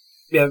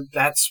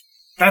 that's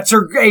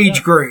her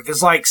age group.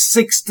 It's like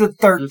 6 to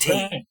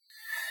 13.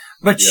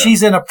 But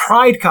she's in a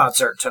Pride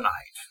concert tonight.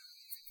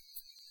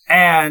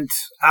 And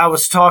I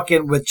was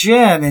talking with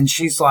Jen, and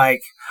she's like,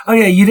 oh,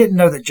 yeah, you didn't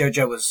know that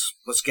JoJo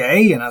was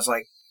gay? And I was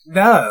like,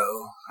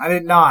 no, I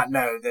did not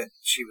know that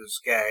she was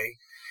gay.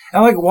 And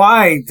I'm like,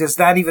 why is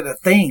that even a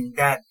thing?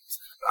 That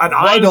an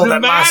idol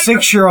that my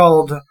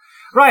 6-year-old...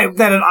 Right,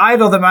 that an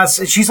idol that my...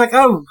 She's like,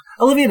 oh,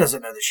 Olivia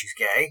doesn't know that she's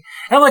gay.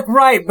 And I'm like,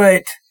 right,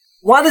 but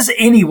why does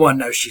anyone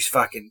know she's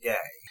fucking gay?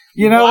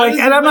 And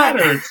I'm not...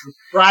 It's a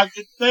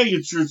private thing.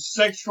 It's your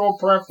sexual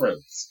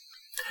preference.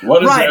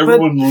 What does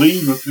everyone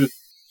lead with this?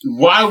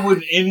 Why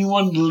would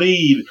anyone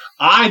lead?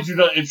 I do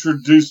not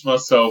introduce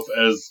myself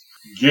as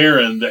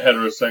Garon, the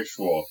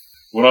heterosexual,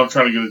 when I'm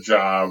trying to get a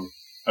job.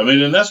 I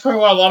mean, and that's probably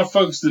why a lot of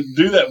folks that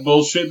do that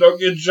bullshit don't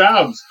get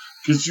jobs.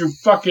 Because you're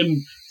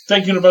fucking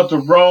thinking about the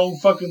wrong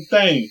fucking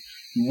thing.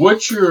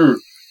 What your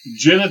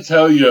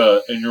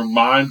genitalia and your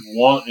mind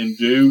want and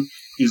do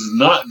is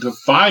not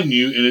define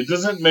you, and it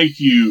doesn't make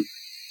you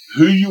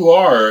who you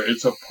are.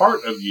 It's a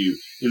part of you.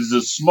 It's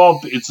a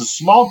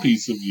small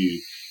piece of you,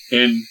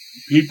 and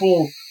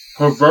people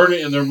pervert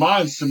it in their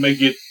minds to make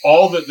it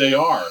all that they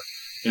are,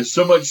 and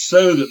so much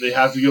so that they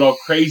have to get all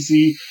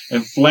crazy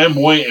and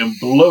flamboyant and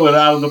blow it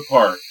out of the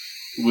park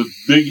with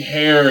big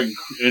hair and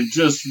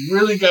just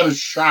really got to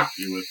shock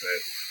you with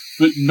it.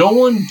 But no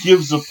one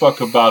gives a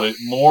fuck about it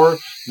more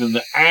than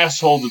the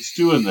asshole that's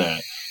doing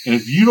that. And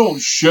if you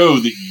don't show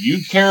that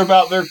you care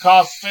about their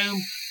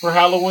costume for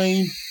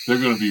Halloween, they're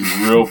going to be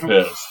real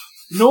pissed.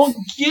 No one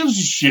gives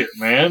a shit,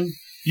 man.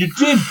 You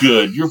did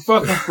good. You're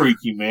fucking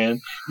freaky,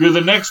 man. You're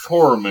the next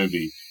horror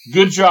movie.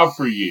 Good job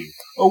for you.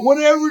 Or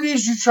whatever it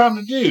is you're trying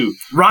to do.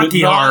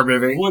 Rocky Horror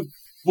movie.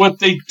 What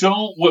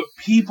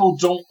people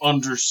don't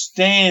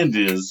understand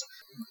is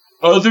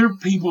other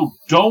people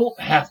don't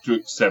have to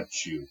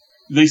accept you.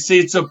 They say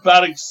it's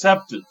about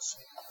acceptance.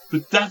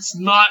 But that's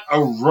not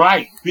a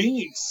right.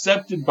 Being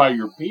accepted by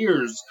your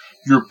peers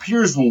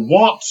will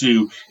want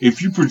to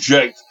if you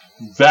project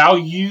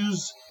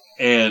values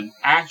and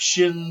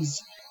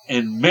actions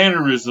and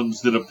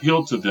mannerisms that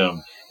appeal to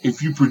them.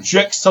 If you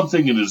project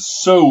something that is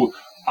so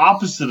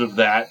opposite of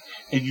that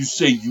and you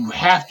say you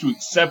have to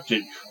accept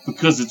it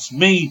because it's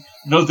me,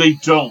 no, they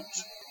don't.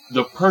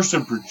 The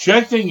person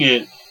projecting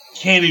it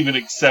can't even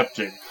accept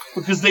it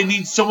because they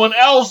need someone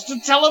else to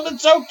tell them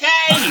it's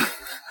okay.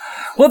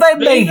 Well,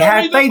 they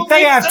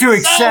have to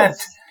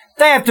accept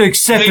that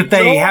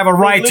they have a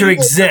right to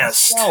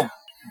exist.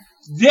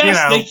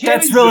 Yes, they can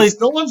that's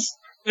exist. No one's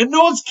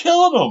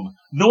killing them.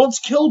 No one's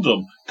killed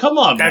them. Come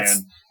on, man.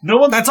 No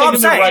one's taking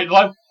their right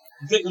life.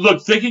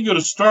 Look, they can go to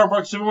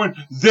Starbucks everywhere.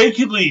 They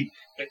can leave.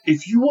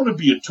 If you want to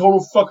be a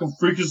total fucking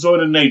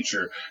freakazoid in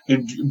nature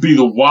and be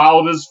the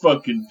wildest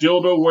fucking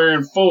dildo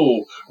wearing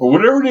fool or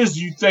whatever it is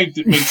you think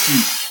that makes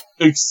you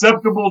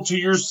acceptable to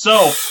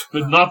yourself,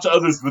 but not to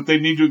others, but they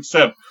need to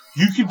accept.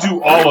 You can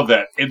do all of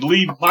that and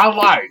lead my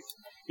life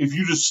if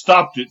you just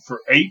stopped it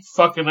for 8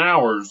 fucking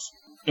hours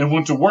and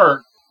went to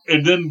work,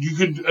 and then you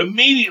could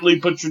immediately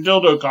put your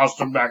dildo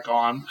costume back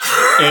on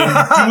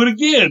and do it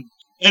again.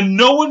 And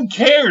no one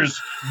cares,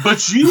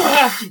 but you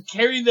have to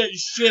carry that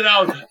shit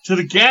out to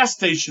the gas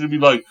station and be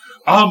like,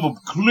 I'm a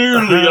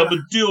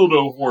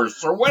dildo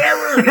horse or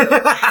whatever it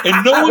is.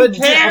 And no one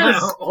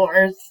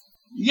cares.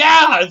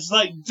 Yeah, it's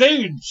like,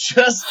 dude,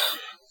 just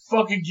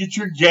fucking get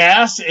your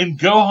gas and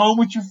go home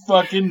with your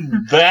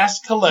fucking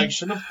vast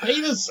collection of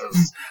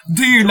penises.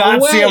 Do you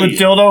not see I'm a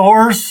dildo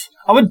horse?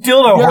 I'm a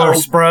dildo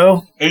horse,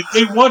 bro. And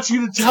they want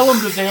you to tell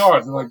them that they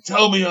are. They're like,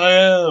 tell me I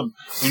am.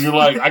 And you're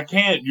like, I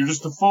can't. You're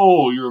just a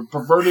fool. You're a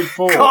perverted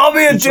fool. Call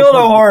me a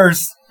dildo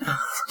horse.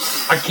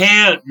 I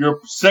can't. You're a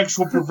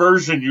sexual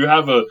perversion. You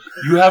have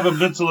a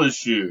mental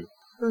issue.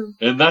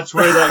 And that's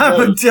where that goes.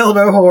 I'm a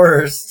dildo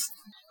horse.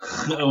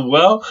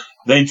 Well,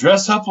 they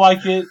dress up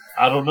like it.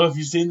 I don't know if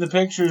you've seen the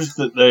pictures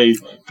that they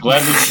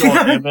gladly show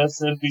on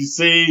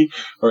MSNBC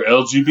or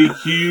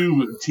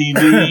LGBTQ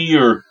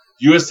TV or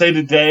USA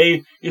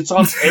Today. It's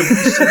on every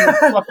single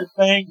fucking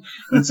thing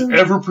that's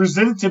ever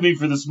presented to me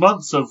for this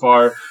month so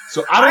far.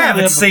 So I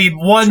haven't seen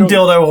one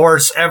dildo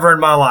horse ever in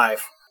my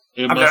life.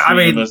 It must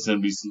be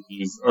MSNBC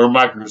News or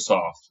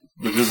Microsoft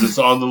because it's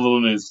on the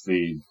little news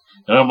feed.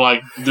 And I'm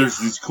like, there's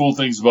these cool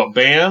things about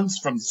bands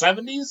from the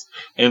 70s,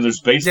 and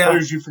there's bass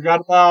players you forgot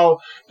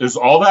about. There's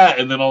all that,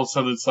 and then all of a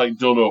sudden it's like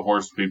dildo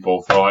horse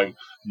people for like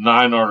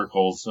 9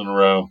 articles in a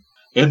row.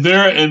 And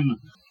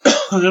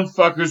them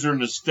fuckers are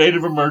in a state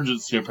of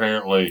emergency,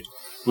 apparently.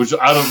 Which do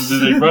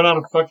they run out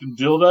of fucking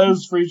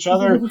dildos for each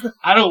other? What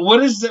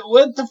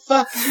the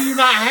fuck do you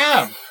not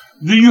have?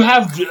 Do you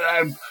have,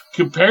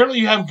 apparently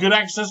you have good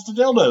access to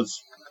dildos.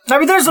 I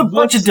mean, there's a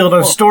bunch of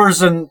dildo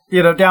stores and,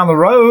 down the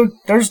road.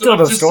 There's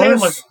dildo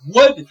stores.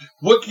 Saying,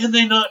 what can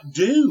they not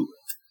do?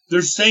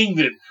 They're saying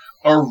that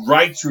our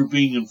rights are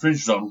being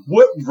infringed on.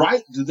 What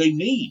right do they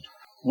need?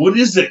 What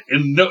is it?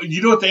 And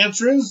you know what the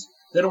answer is?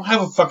 They don't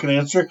have a fucking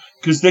answer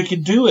because they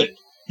can do it.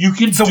 You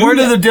can. So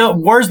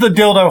where's the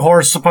dildo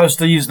horse supposed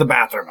to use the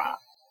bathroom at?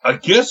 I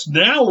guess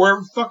now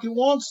wherever fucking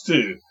wants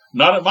to.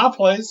 Not at my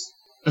place.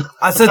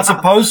 I said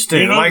supposed to.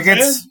 You know like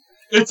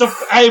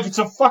if it's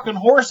a fucking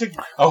horse,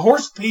 a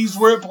horse pees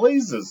where it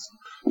pleases.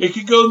 It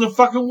could go in the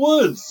fucking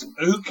woods.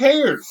 Who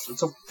cares?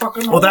 It's a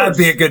fucking horse. Well, that'd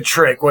be a good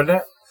trick, wouldn't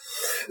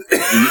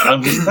it?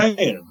 I'm just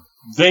saying.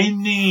 They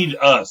need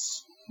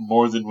us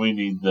more than we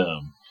need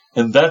them.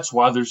 And that's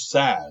why they're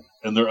sad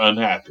and they're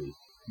unhappy.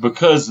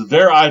 Because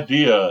their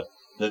idea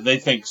that they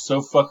think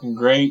so fucking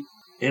great,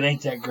 it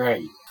ain't that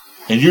great.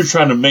 And you're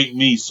trying to make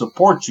me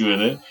support you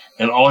in it.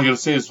 And all I gotta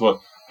say is,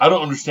 well, I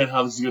don't understand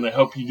how this is going to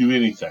help you do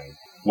anything.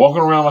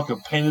 Walking around like a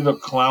painted up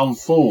clown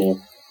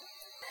fool.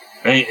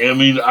 I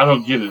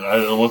don't get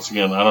it. Once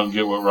again, I don't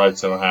get what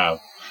rights I don't have.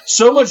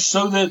 So much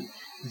so that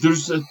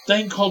there's a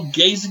thing called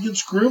Gays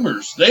Against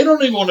Groomers. They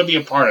don't even want to be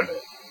a part of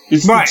it.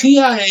 It's the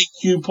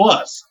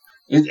TIAQ+.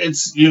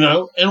 It's,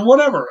 and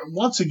whatever.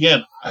 Once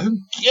again, who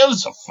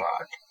gives a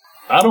fuck?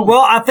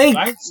 Well, I think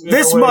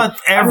this month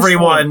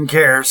everyone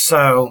cares,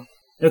 so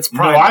it's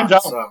probably. No, I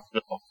don't.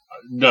 So.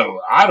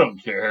 No, I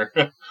don't care.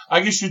 I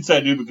guess you'd say I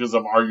do because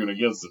I'm arguing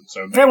against it.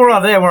 So we're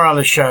on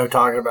the show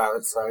talking about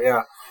it. So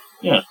yeah,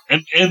 yeah,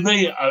 and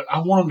I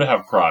want them to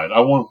have pride.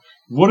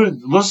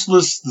 Let's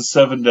list the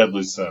 7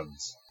 deadly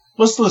sins.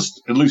 Let's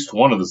list at least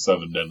one of the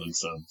 7 deadly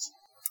sins.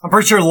 I'm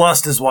pretty sure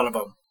lust is one of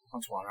them.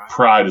 That's one, right?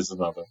 Pride is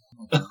another.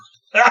 Okay.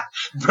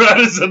 Pride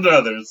is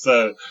another.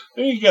 So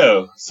there you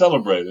go.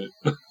 Celebrate it.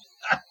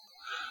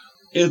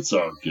 It's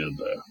all good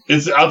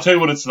though. I'll tell you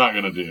what it's not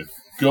going to do.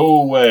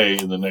 Go away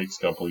in the next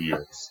couple of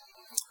years.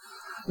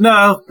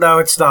 No,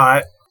 it's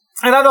not.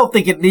 And I don't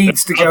think it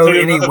needs to go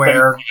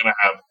anywhere.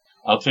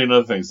 I'll tell you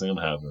another thing's going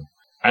to happen.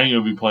 I ain't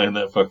going to be playing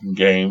that fucking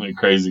game, a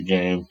crazy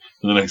game,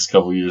 in the next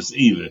couple of years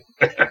either.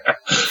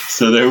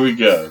 So there we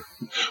go.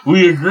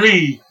 We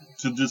agree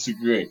to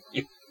disagree.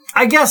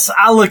 I guess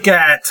I look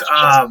at...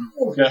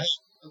 okay,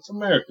 that's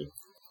America.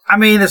 I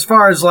mean, as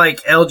far as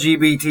like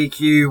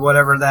LGBTQ,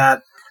 whatever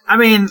that... I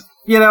mean,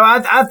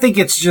 I think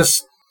it's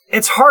just...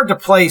 It's hard to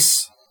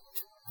place...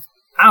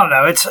 I don't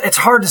know. It's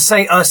hard to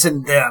say us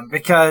and them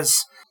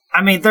because,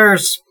 I mean,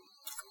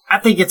 I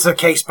think it's a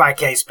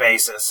case-by-case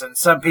basis. And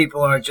some people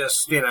are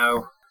just,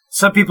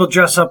 some people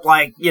dress up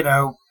like,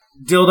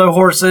 dildo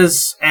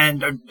horses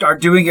and are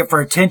doing it for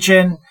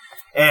attention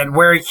and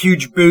wearing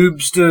huge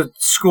boobs to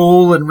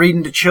school and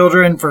reading to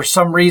children for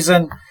some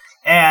reason.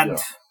 And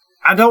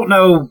I don't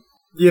know,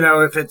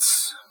 if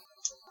it's...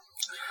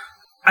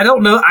 I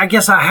don't know. I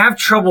guess I have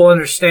trouble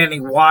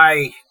understanding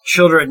why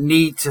children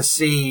need to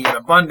see an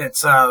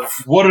abundance of...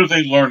 What are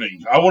they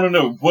learning? I want to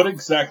know, what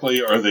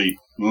exactly are they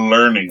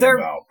learning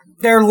about?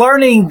 They're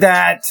learning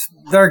that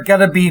they're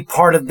going to be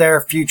part of their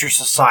future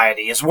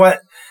society, is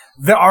what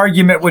the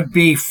argument would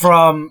be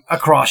from a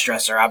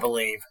crossdresser, I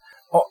believe.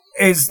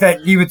 Is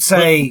that you would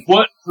say...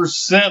 But what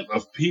 %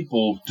 of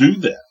people do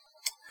that?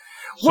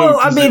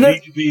 Well, Does it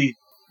need to be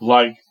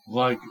like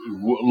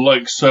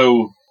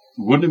So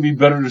wouldn't it be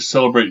better to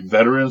celebrate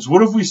veterans?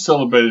 What if we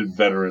celebrated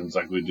veterans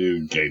like we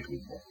do gay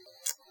people?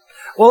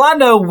 Well, I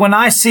know when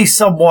I see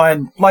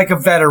someone like a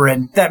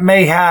veteran that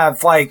may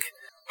have like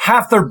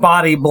half their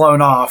body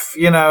blown off,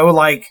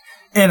 like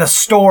in a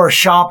store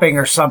shopping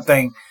or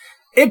something,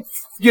 it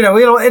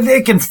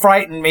can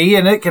frighten me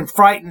and it can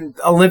frighten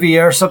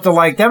Olivia or something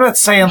like that.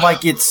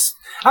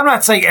 I'm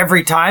not saying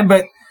every time,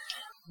 but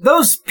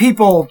those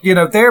people,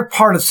 they're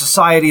part of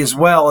society as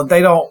well, and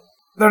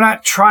they're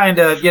not trying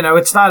to,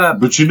 it's not a.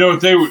 But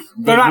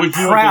they're not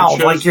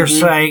proud like you're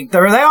saying. They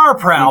are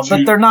proud,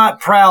 but they're not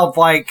proud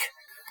like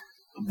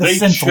the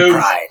sinful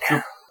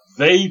pride.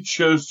 They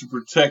chose to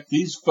protect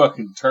these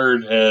fucking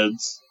turd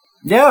heads.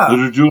 Yeah. That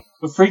are doing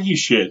the freaky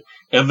shit,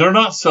 and they're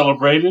not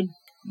celebrated.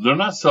 They're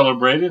not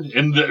celebrated,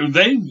 and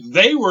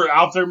they were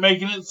out there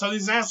making it so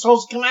these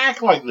assholes can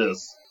act like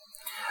this.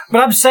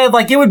 But I'm saying,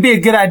 like, it would be a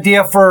good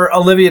idea for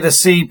Olivia to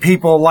see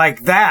people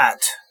like that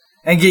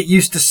and get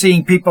used to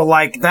seeing people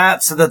like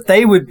that so that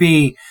they would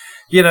be,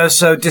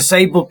 so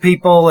disabled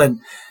people and,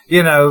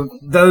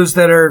 those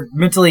that are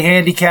mentally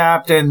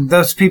handicapped and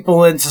those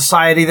people in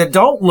society that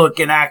don't look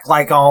and act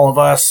like all of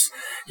us,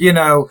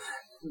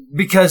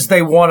 because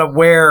they want to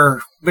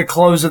wear the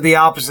clothes of the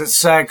opposite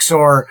sex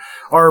or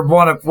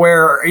want to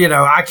wear,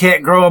 I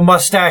can't grow a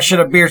mustache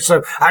and a beard,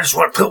 so I just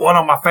want to put one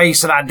on my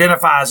face and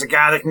identify as a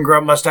guy that can grow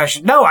a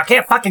mustache. No, I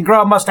can't fucking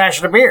grow a mustache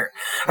and a beard.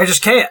 I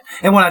just can't.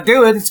 And when I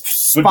do it, it's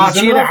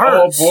spotchy and it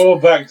hurts. All boil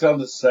back down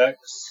to sex?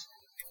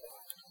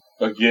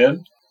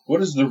 Again?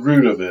 What is the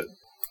root of it?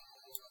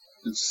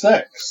 It's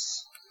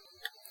sex.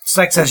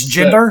 Sex as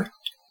gender?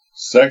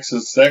 Sex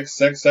is sex.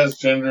 Sex has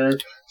gender.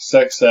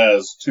 Sex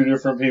has two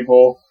different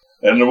people.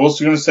 And I'm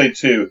also going to say,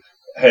 too,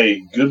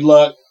 hey, good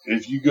luck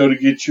if you go to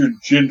get your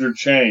gender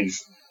changed.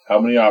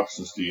 How many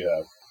options do you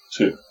have?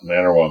 2, man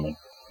or woman.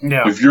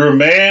 Yeah. If you're a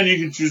man, you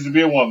can choose to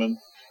be a woman.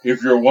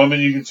 If you're a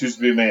woman, you can choose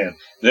to be a man.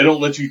 They don't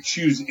let you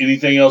choose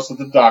anything else at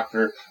the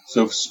doctor.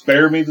 So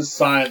spare me the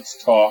science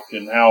talk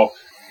and how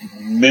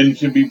men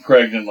can be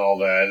pregnant and all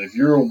that. If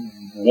you're a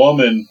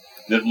woman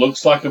that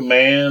looks like a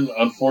man,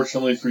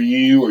 unfortunately for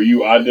you, or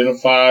you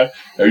identify,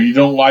 or you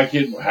don't like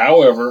it,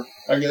 however,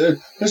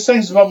 there's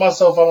things about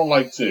myself I don't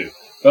like too,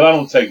 but I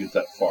don't take it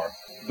that far.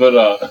 But,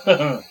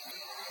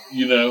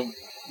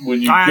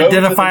 when you I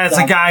identify as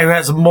a guy who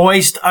has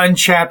moist,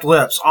 unchapped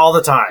lips all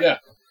the time.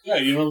 Yeah,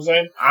 you know what I'm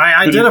saying?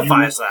 I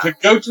identify as that. To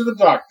go to the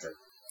doctor,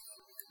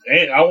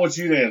 and I want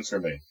you to answer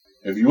me.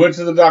 If you went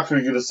to the doctor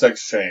to get a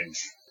sex change,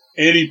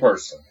 any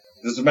person,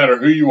 doesn't matter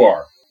who you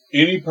are,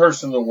 any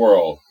person in the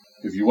world,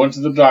 if you went to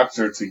the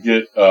doctor to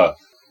get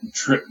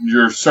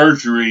your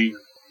surgery,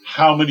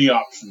 how many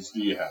options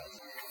do you have?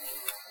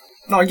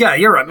 Oh, yeah,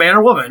 you're right, man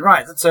or woman.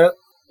 Right, that's it.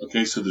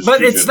 Okay, so there's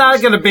But it's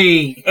not going to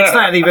be, it's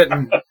not even,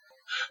 and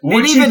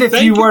even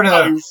if you were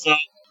to...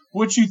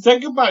 What you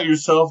think about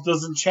yourself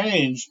doesn't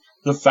change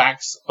the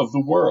facts of the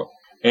world.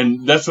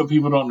 And that's what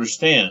people don't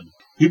understand.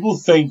 People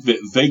think that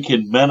they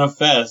can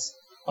manifest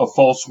a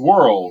false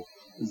world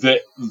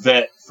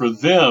that for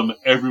them,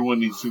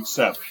 everyone needs to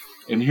accept.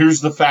 And here's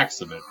the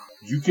facts of it.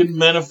 You can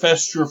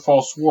manifest your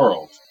false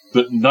world,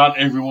 but not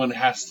everyone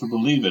has to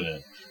believe in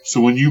it. So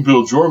when you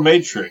build your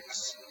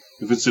matrix,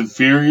 if it's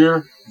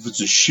inferior, if it's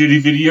a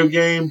shitty video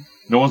game,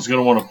 no one's going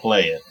to want to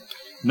play it.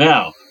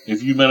 Now,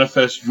 if you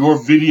manifest your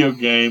video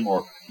game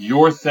or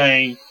your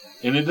thing,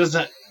 and it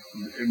doesn't,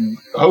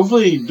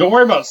 hopefully, don't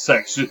worry about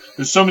sex.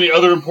 There's so many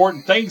other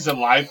important things in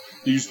life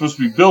that you're supposed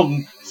to be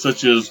building,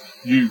 such as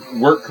your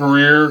work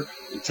career,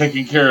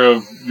 taking care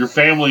of your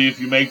family if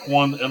you make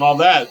one, and all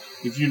that.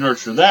 If you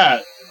nurture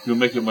that, you'll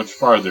make it much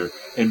farther.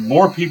 And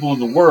more people in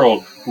the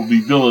world will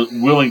be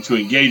willing to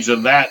engage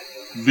in that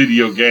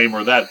video game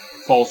or that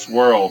false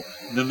world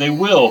than they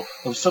will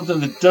of something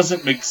that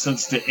doesn't make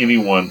sense to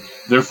anyone.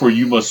 Therefore,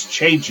 you must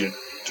change it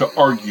to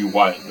argue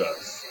why it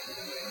does.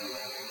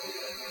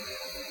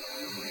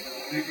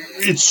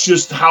 It's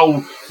just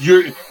how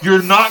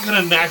you're not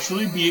going to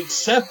naturally be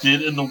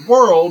accepted in the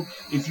world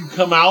if you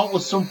come out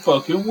with some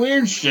fucking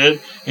weird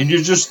shit and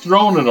you're just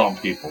throwing it on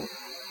people.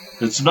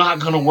 It's not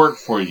going to work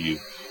for you.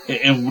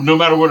 And no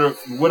matter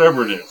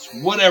whatever it is.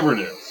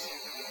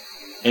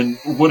 And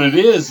what it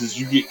is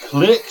you get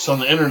clicks on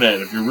the internet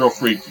if you're real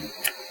freaky.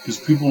 Because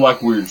people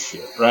like weird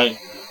shit, right?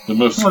 The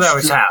most they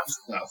always have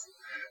stuff.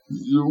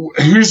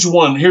 Here's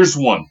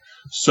one.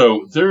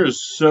 So there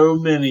is so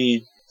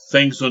many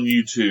things on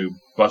YouTube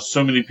by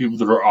so many people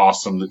that are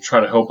awesome that try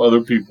to help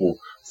other people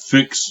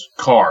fix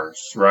cars,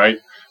 right?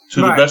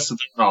 To the best of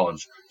their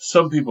knowledge.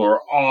 Some people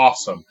are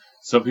awesome.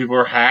 Some people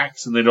are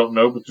hacks and they don't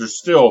know, but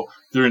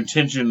their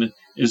intention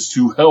is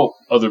to help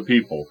other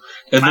people.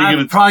 And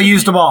I've probably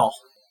used them all.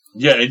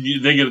 Yeah, and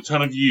they get a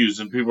ton of views,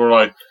 and people are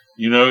like,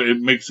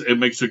 it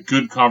makes a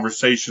good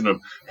conversation of,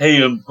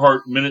 hey, in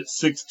minute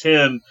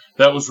 6:10,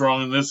 that was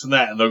wrong and this and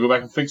that, and they'll go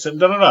back and fix it and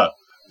da-da-da.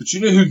 But you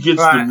know who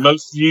gets the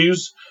most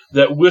views?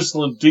 That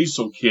whistling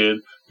diesel kid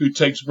who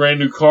takes brand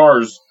new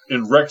cars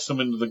and wrecks them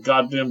into the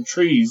goddamn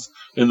trees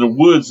in the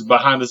woods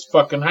behind his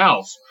fucking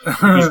house.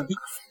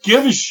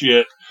 Give a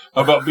shit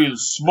about being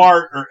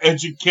smart or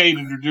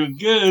educated or doing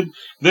good.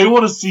 They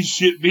want to see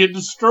shit being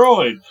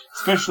destroyed,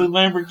 especially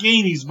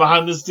Lamborghinis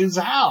behind this dude's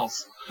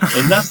house.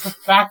 And that's the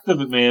fact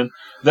of it, man.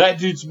 That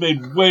dude's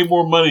made way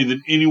more money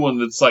than anyone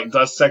that's like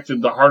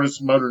dissected the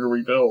hardest motor to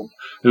rebuild.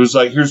 It was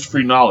like, here's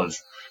free knowledge.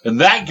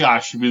 And that guy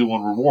should be the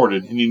one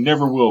rewarded, and he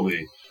never will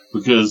be.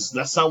 Because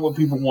that's not what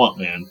people want,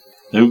 man.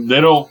 They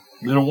don't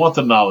want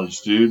the knowledge,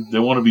 dude. They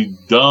want to be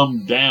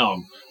dumbed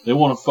down. They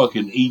want to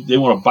fucking eat. They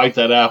want to bite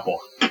that apple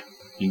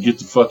and get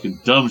the fucking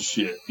dumb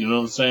shit. You know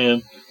what I'm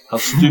saying? How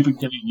stupid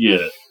can it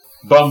get?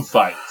 Bum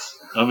fights.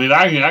 I mean,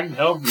 I can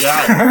help you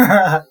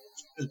out.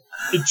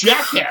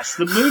 Jackass,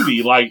 the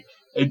movie. Like,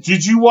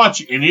 did you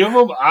watch any of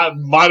them? I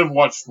might have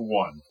watched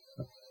one.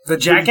 The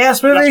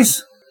Jackass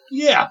movies?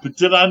 Yeah, but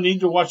did I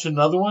need to watch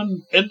another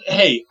one? And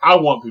hey, I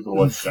want people to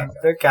watch Jackass.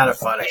 They're kind of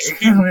funny.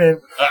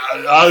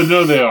 I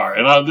know they are,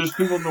 and there's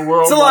people in the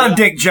world. It's a lot of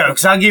dick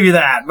jokes. I'll give you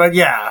that. But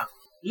yeah.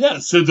 Yeah.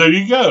 So there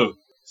you go.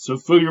 So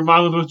fill your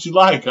mind with what you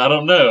like. I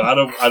don't know. I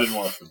didn't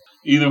watch them.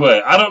 Either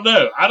way, I don't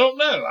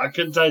know. I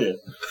couldn't tell you.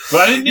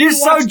 But I didn't. You're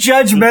so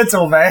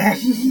judgmental, man.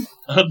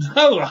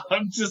 No,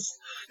 I'm just.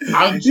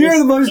 You're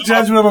the most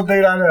judgmental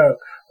dude I know.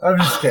 I'm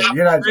just kidding.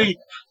 You're not.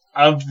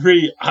 I'm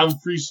free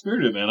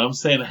spirited, man. I'm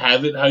saying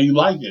have it how you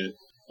like it.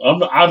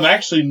 I'm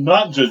actually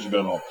not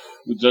judgmental.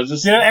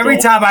 Every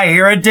time I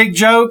hear a dick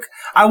joke,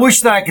 I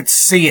wish that I could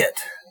see it.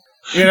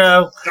 You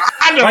know?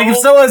 I know. Like if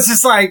someone's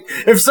just like,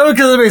 if someone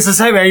comes to me and says,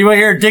 hey man, you want to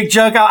hear a dick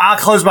joke? I'll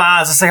close my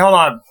eyes and say, hold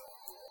on.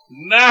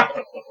 No.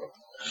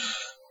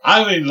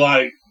 I mean,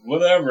 like,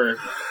 whatever.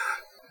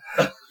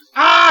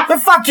 But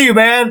fuck you,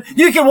 man.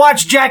 You can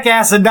watch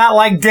Jackass and not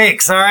like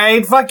dicks,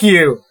 alright? Fuck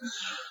you.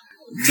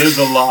 There's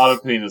a lot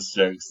of penis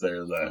jokes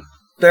there, though.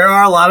 There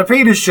are a lot of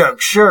penis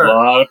jokes, sure. A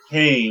lot of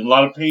pain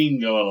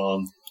going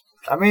on.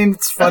 I mean,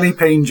 it's funny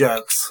peen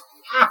jokes.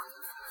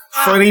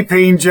 Funny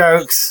peen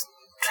jokes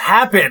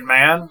happen,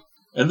 man.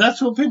 And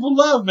that's what people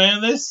love,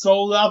 man. They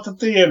sold out the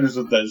theaters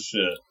with that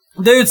shit.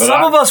 Dude,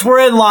 some of us were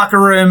in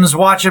locker rooms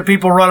watching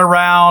people run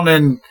around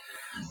and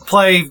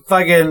play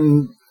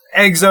fucking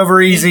eggs over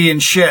easy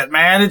and shit,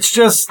 man. It's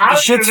just, the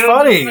shit's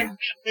funny.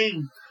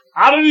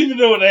 I don't even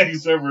know what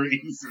eggs over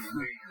easy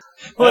means.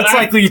 Well, it's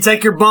like when you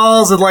take your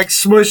balls and like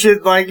smush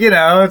it, like, you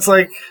know, it's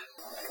like.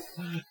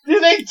 Do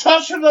they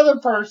touch another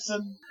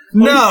person?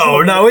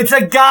 No, it's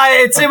a guy.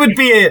 It's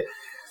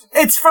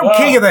from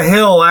King of the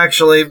Hill,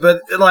 actually,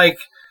 but like,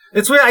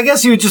 it's weird. I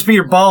guess you would just be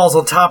your balls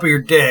on top of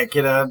your dick,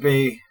 you know, it'd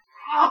be.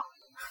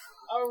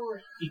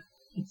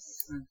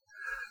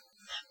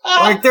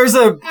 Like, there's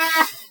a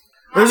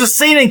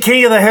scene in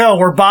King of the Hill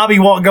where Bobby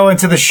won't go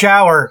into the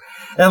shower.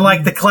 And,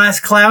 like, the class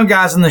clown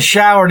guy's in the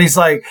shower, and he's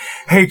like,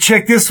 hey,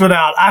 check this one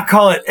out. I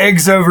call it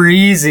eggs over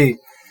easy.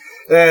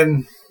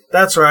 And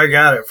that's where I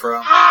got it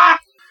from.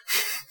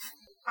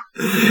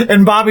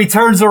 And Bobby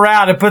turns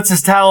around and puts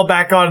his towel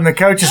back on, and the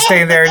coach is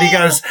standing there, and he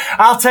goes,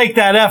 I'll take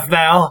that F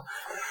now.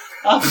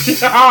 Oh,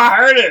 I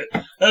heard it.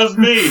 That was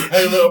me.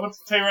 Hey, look, I'm going to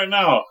tell you right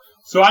now.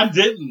 So I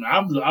didn't.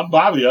 I'm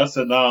Bobby. I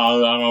said, no, I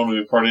don't want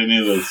to be a part of any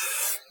of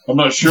this. I'm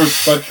not sure what the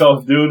fuck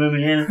y'all doing in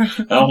here.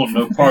 I don't want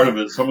no part of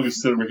it, so I'm going to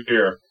sit over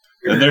here.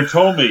 And they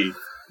told me,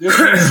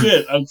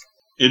 shit,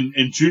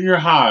 in junior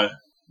high,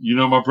 you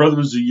know, my brother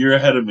was a year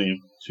ahead of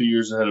me, 2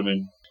 years ahead of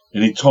me.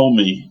 And he told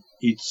me,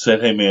 he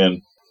said, hey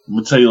man, I'm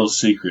going to tell you a little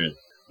secret.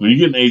 When you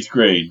get in 8th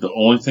grade, the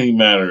only thing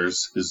that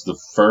matters is the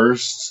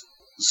first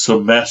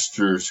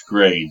semester's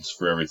grades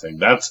for everything.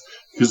 That's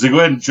because they go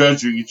ahead and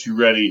judge you, get you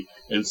ready,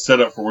 and set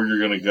up for where you're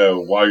going to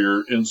go while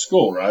you're in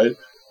school, right?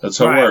 That's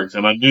how it worked.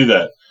 And I knew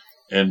that.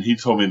 And he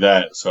told me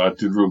that, so I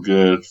did real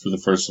good for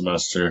the first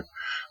semester.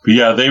 But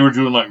yeah, they were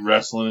doing like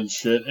wrestling and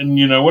shit. And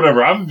you know,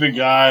 whatever. I'm a big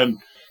guy and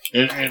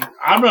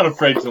I'm not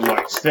afraid to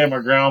like stand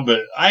my ground,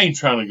 but I ain't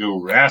trying to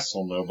go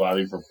wrestle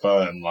nobody for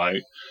fun.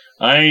 Like,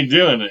 I ain't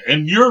doing it.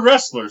 And you're a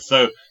wrestler,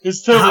 so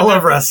it's totally I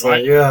love wrestling,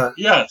 like, yeah.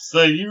 Yeah,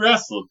 so you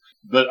wrestled.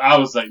 But I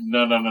was like,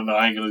 no,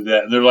 I ain't gonna do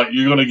that. And they're like,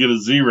 you're gonna get a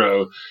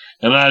 0.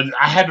 And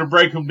I had to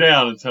break them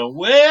down and tell them,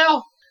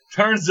 well,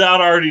 turns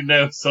out I already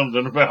know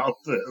something about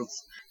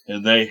this.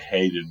 And they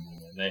hated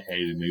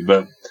me.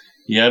 But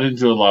yeah, I didn't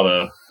do a lot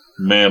of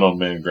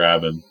man-on-man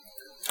grabbing.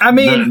 I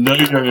mean, no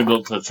young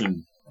adult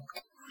touching.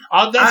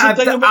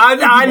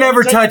 I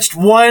never touched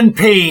one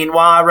peen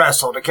while I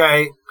wrestled.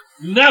 Okay,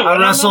 no, I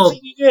wrestled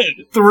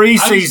 3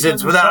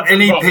 seasons without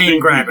any peen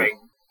grabbing.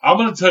 I'm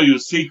going to tell you a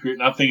secret,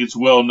 and I think it's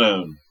well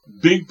known.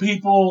 Big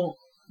people,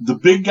 the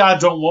big guy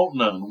don't want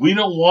none. We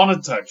don't want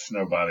to touch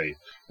nobody.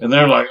 And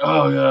they're like,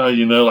 oh yeah,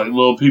 you know, like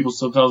little people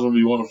sometimes when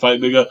we want to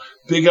fight big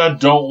guy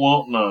don't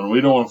want none.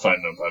 We don't want to fight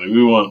nobody.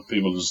 We want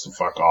people just to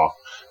fuck off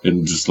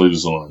and just leave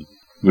us alone.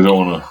 We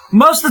don't want to.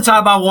 Most of the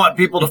time I want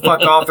people to fuck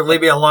off and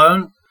leave me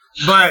alone.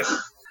 But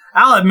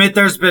I'll admit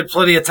there's been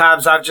plenty of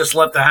times I've just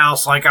left the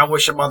house like I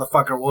wish a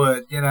motherfucker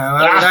would, you know.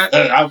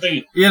 I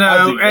think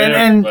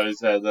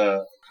everybody's had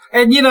that.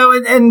 And you know,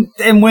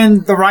 and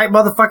when the right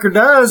motherfucker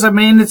does, I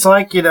mean, it's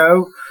like, you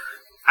know,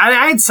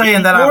 I ain't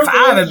saying that I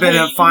haven't been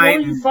in a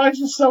fight. You find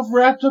yourself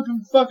wrapped up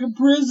in fucking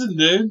prison,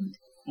 dude.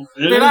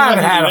 Dude, I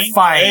haven't had a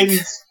fight.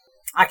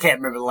 I can't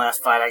remember the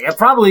last fight I got.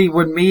 Probably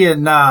when me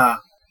and,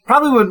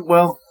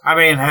 well, I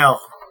mean,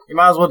 hell, you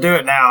might as well do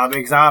it now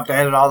because I'll have to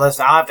edit all this.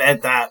 I'll have to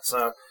edit that,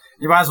 so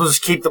you might as well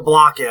just keep the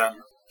block in.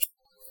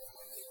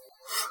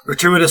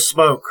 Gratuitous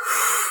smoke.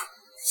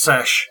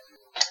 Sesh.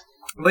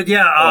 But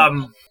yeah,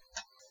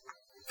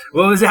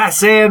 what was I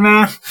saying,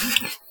 man?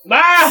 We're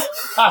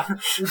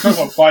talking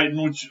about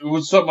fighting, which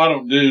was something I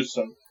don't do,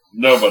 so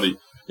nobody.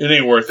 It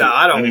ain't worth it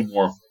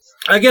anymore.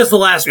 I guess the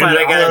last fight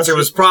I got into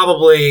was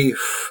probably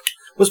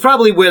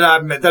when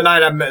the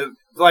night I met,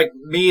 like,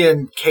 me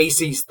and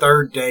Casey's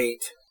third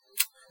date.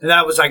 And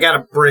that was, I got a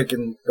brick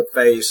in the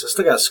face. I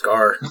still got a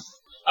scar.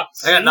 I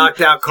got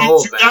knocked out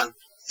cold, man.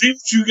 See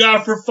what you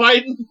got for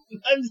fighting?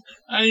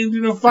 I ain't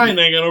do no fighting.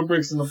 I ain't got no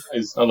bricks in the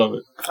face. I love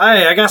it.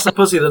 Hey, I got some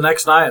pussy the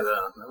next night,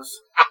 though.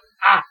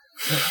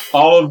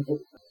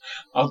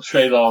 I'll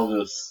trade all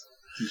this.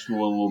 Just for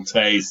one little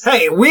taste.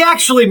 Hey, we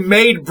actually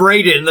made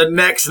Braden the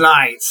next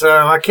night,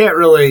 so I can't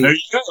really... There you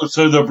go.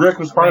 So the brick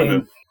was part of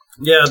it.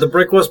 Yeah, the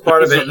brick was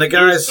part of it, and the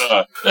guys...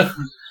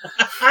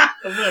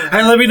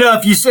 Hey, let me know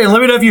if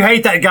you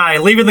hate that guy.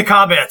 Leave in the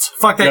comments.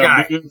 Fuck that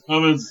guy. Leave in the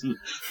comments.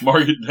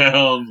 Mark it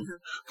down.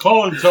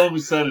 Call him. Tell him we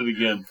said it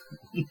again.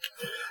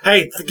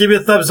 Hey, give me a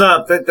thumbs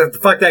up.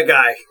 Fuck that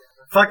guy.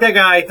 Fuck that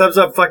guy. Thumbs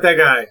up. Fuck that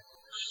guy.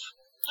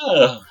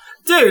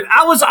 Dude,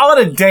 I was on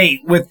a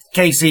date with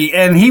Casey,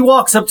 and he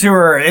walks up to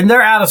her, and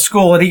they're out of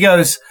school, and he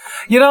goes,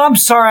 I'm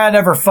sorry I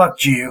never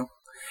fucked you.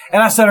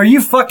 And I said, are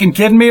you fucking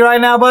kidding me right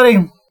now, buddy?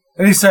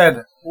 And he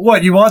said,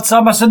 what, you want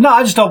some? I said, no,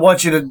 I just don't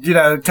want you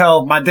to,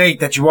 tell my date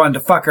that you wanted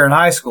to fuck her in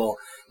high school.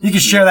 You can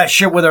share that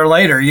shit with her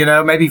later,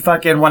 maybe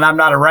fucking when I'm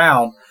not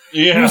around.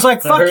 Yeah. He was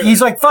like,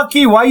 fuck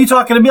you. Why are you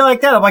talking to me like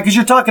that? I'm like, because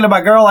you're talking to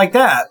my girl like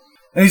that.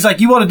 And he's like,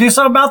 you want to do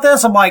something about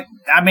this? I'm like,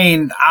 I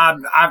mean,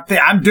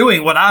 I'm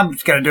doing what I'm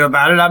going to do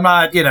about it. I'm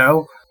not,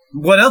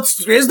 what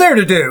else is there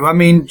to do? I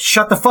mean,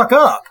 shut the fuck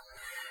up.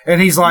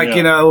 And he's like,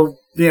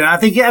 I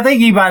think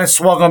he might have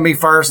swung on me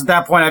first. At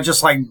that point, I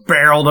just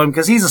barreled him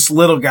because he's this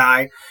little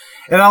guy.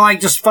 And I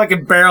just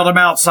fucking barreled him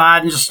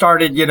outside and just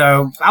started,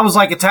 I was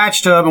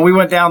attached to him and we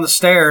went down the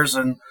stairs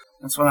and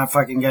that's when I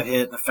fucking got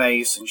hit in the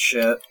face and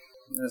shit.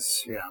 And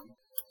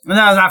then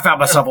I found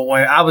myself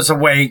awake. I was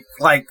awake,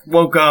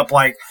 woke up,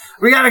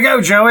 we gotta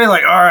go, Joey. All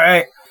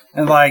right.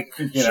 And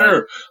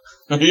sure.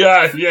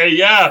 Yeah.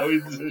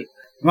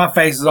 My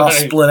face is all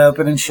split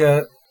open and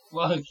shit.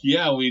 Fuck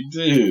yeah, we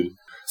do.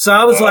 So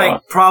I was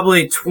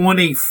probably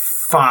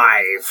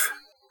 25.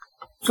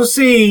 So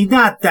see,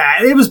 not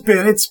that.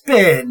 It's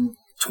been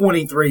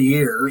 23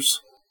 years,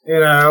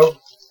 That's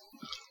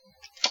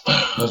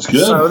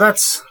good. So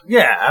that's,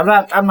 I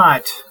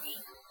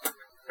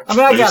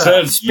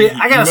got a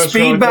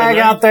speed bag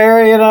out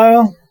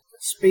there,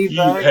 Speed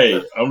bag.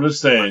 Hey, I'm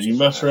just saying, you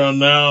mess around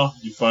now,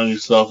 you find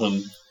yourself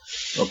in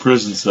a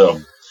prison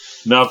cell.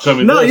 Now tell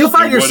me No, you'll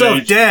find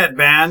yourself dead,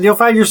 man. You'll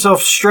find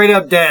yourself straight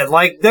up dead.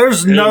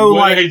 There's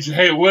what age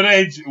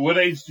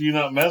do you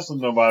not mess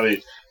with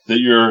nobody that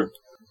you're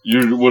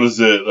what is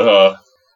it,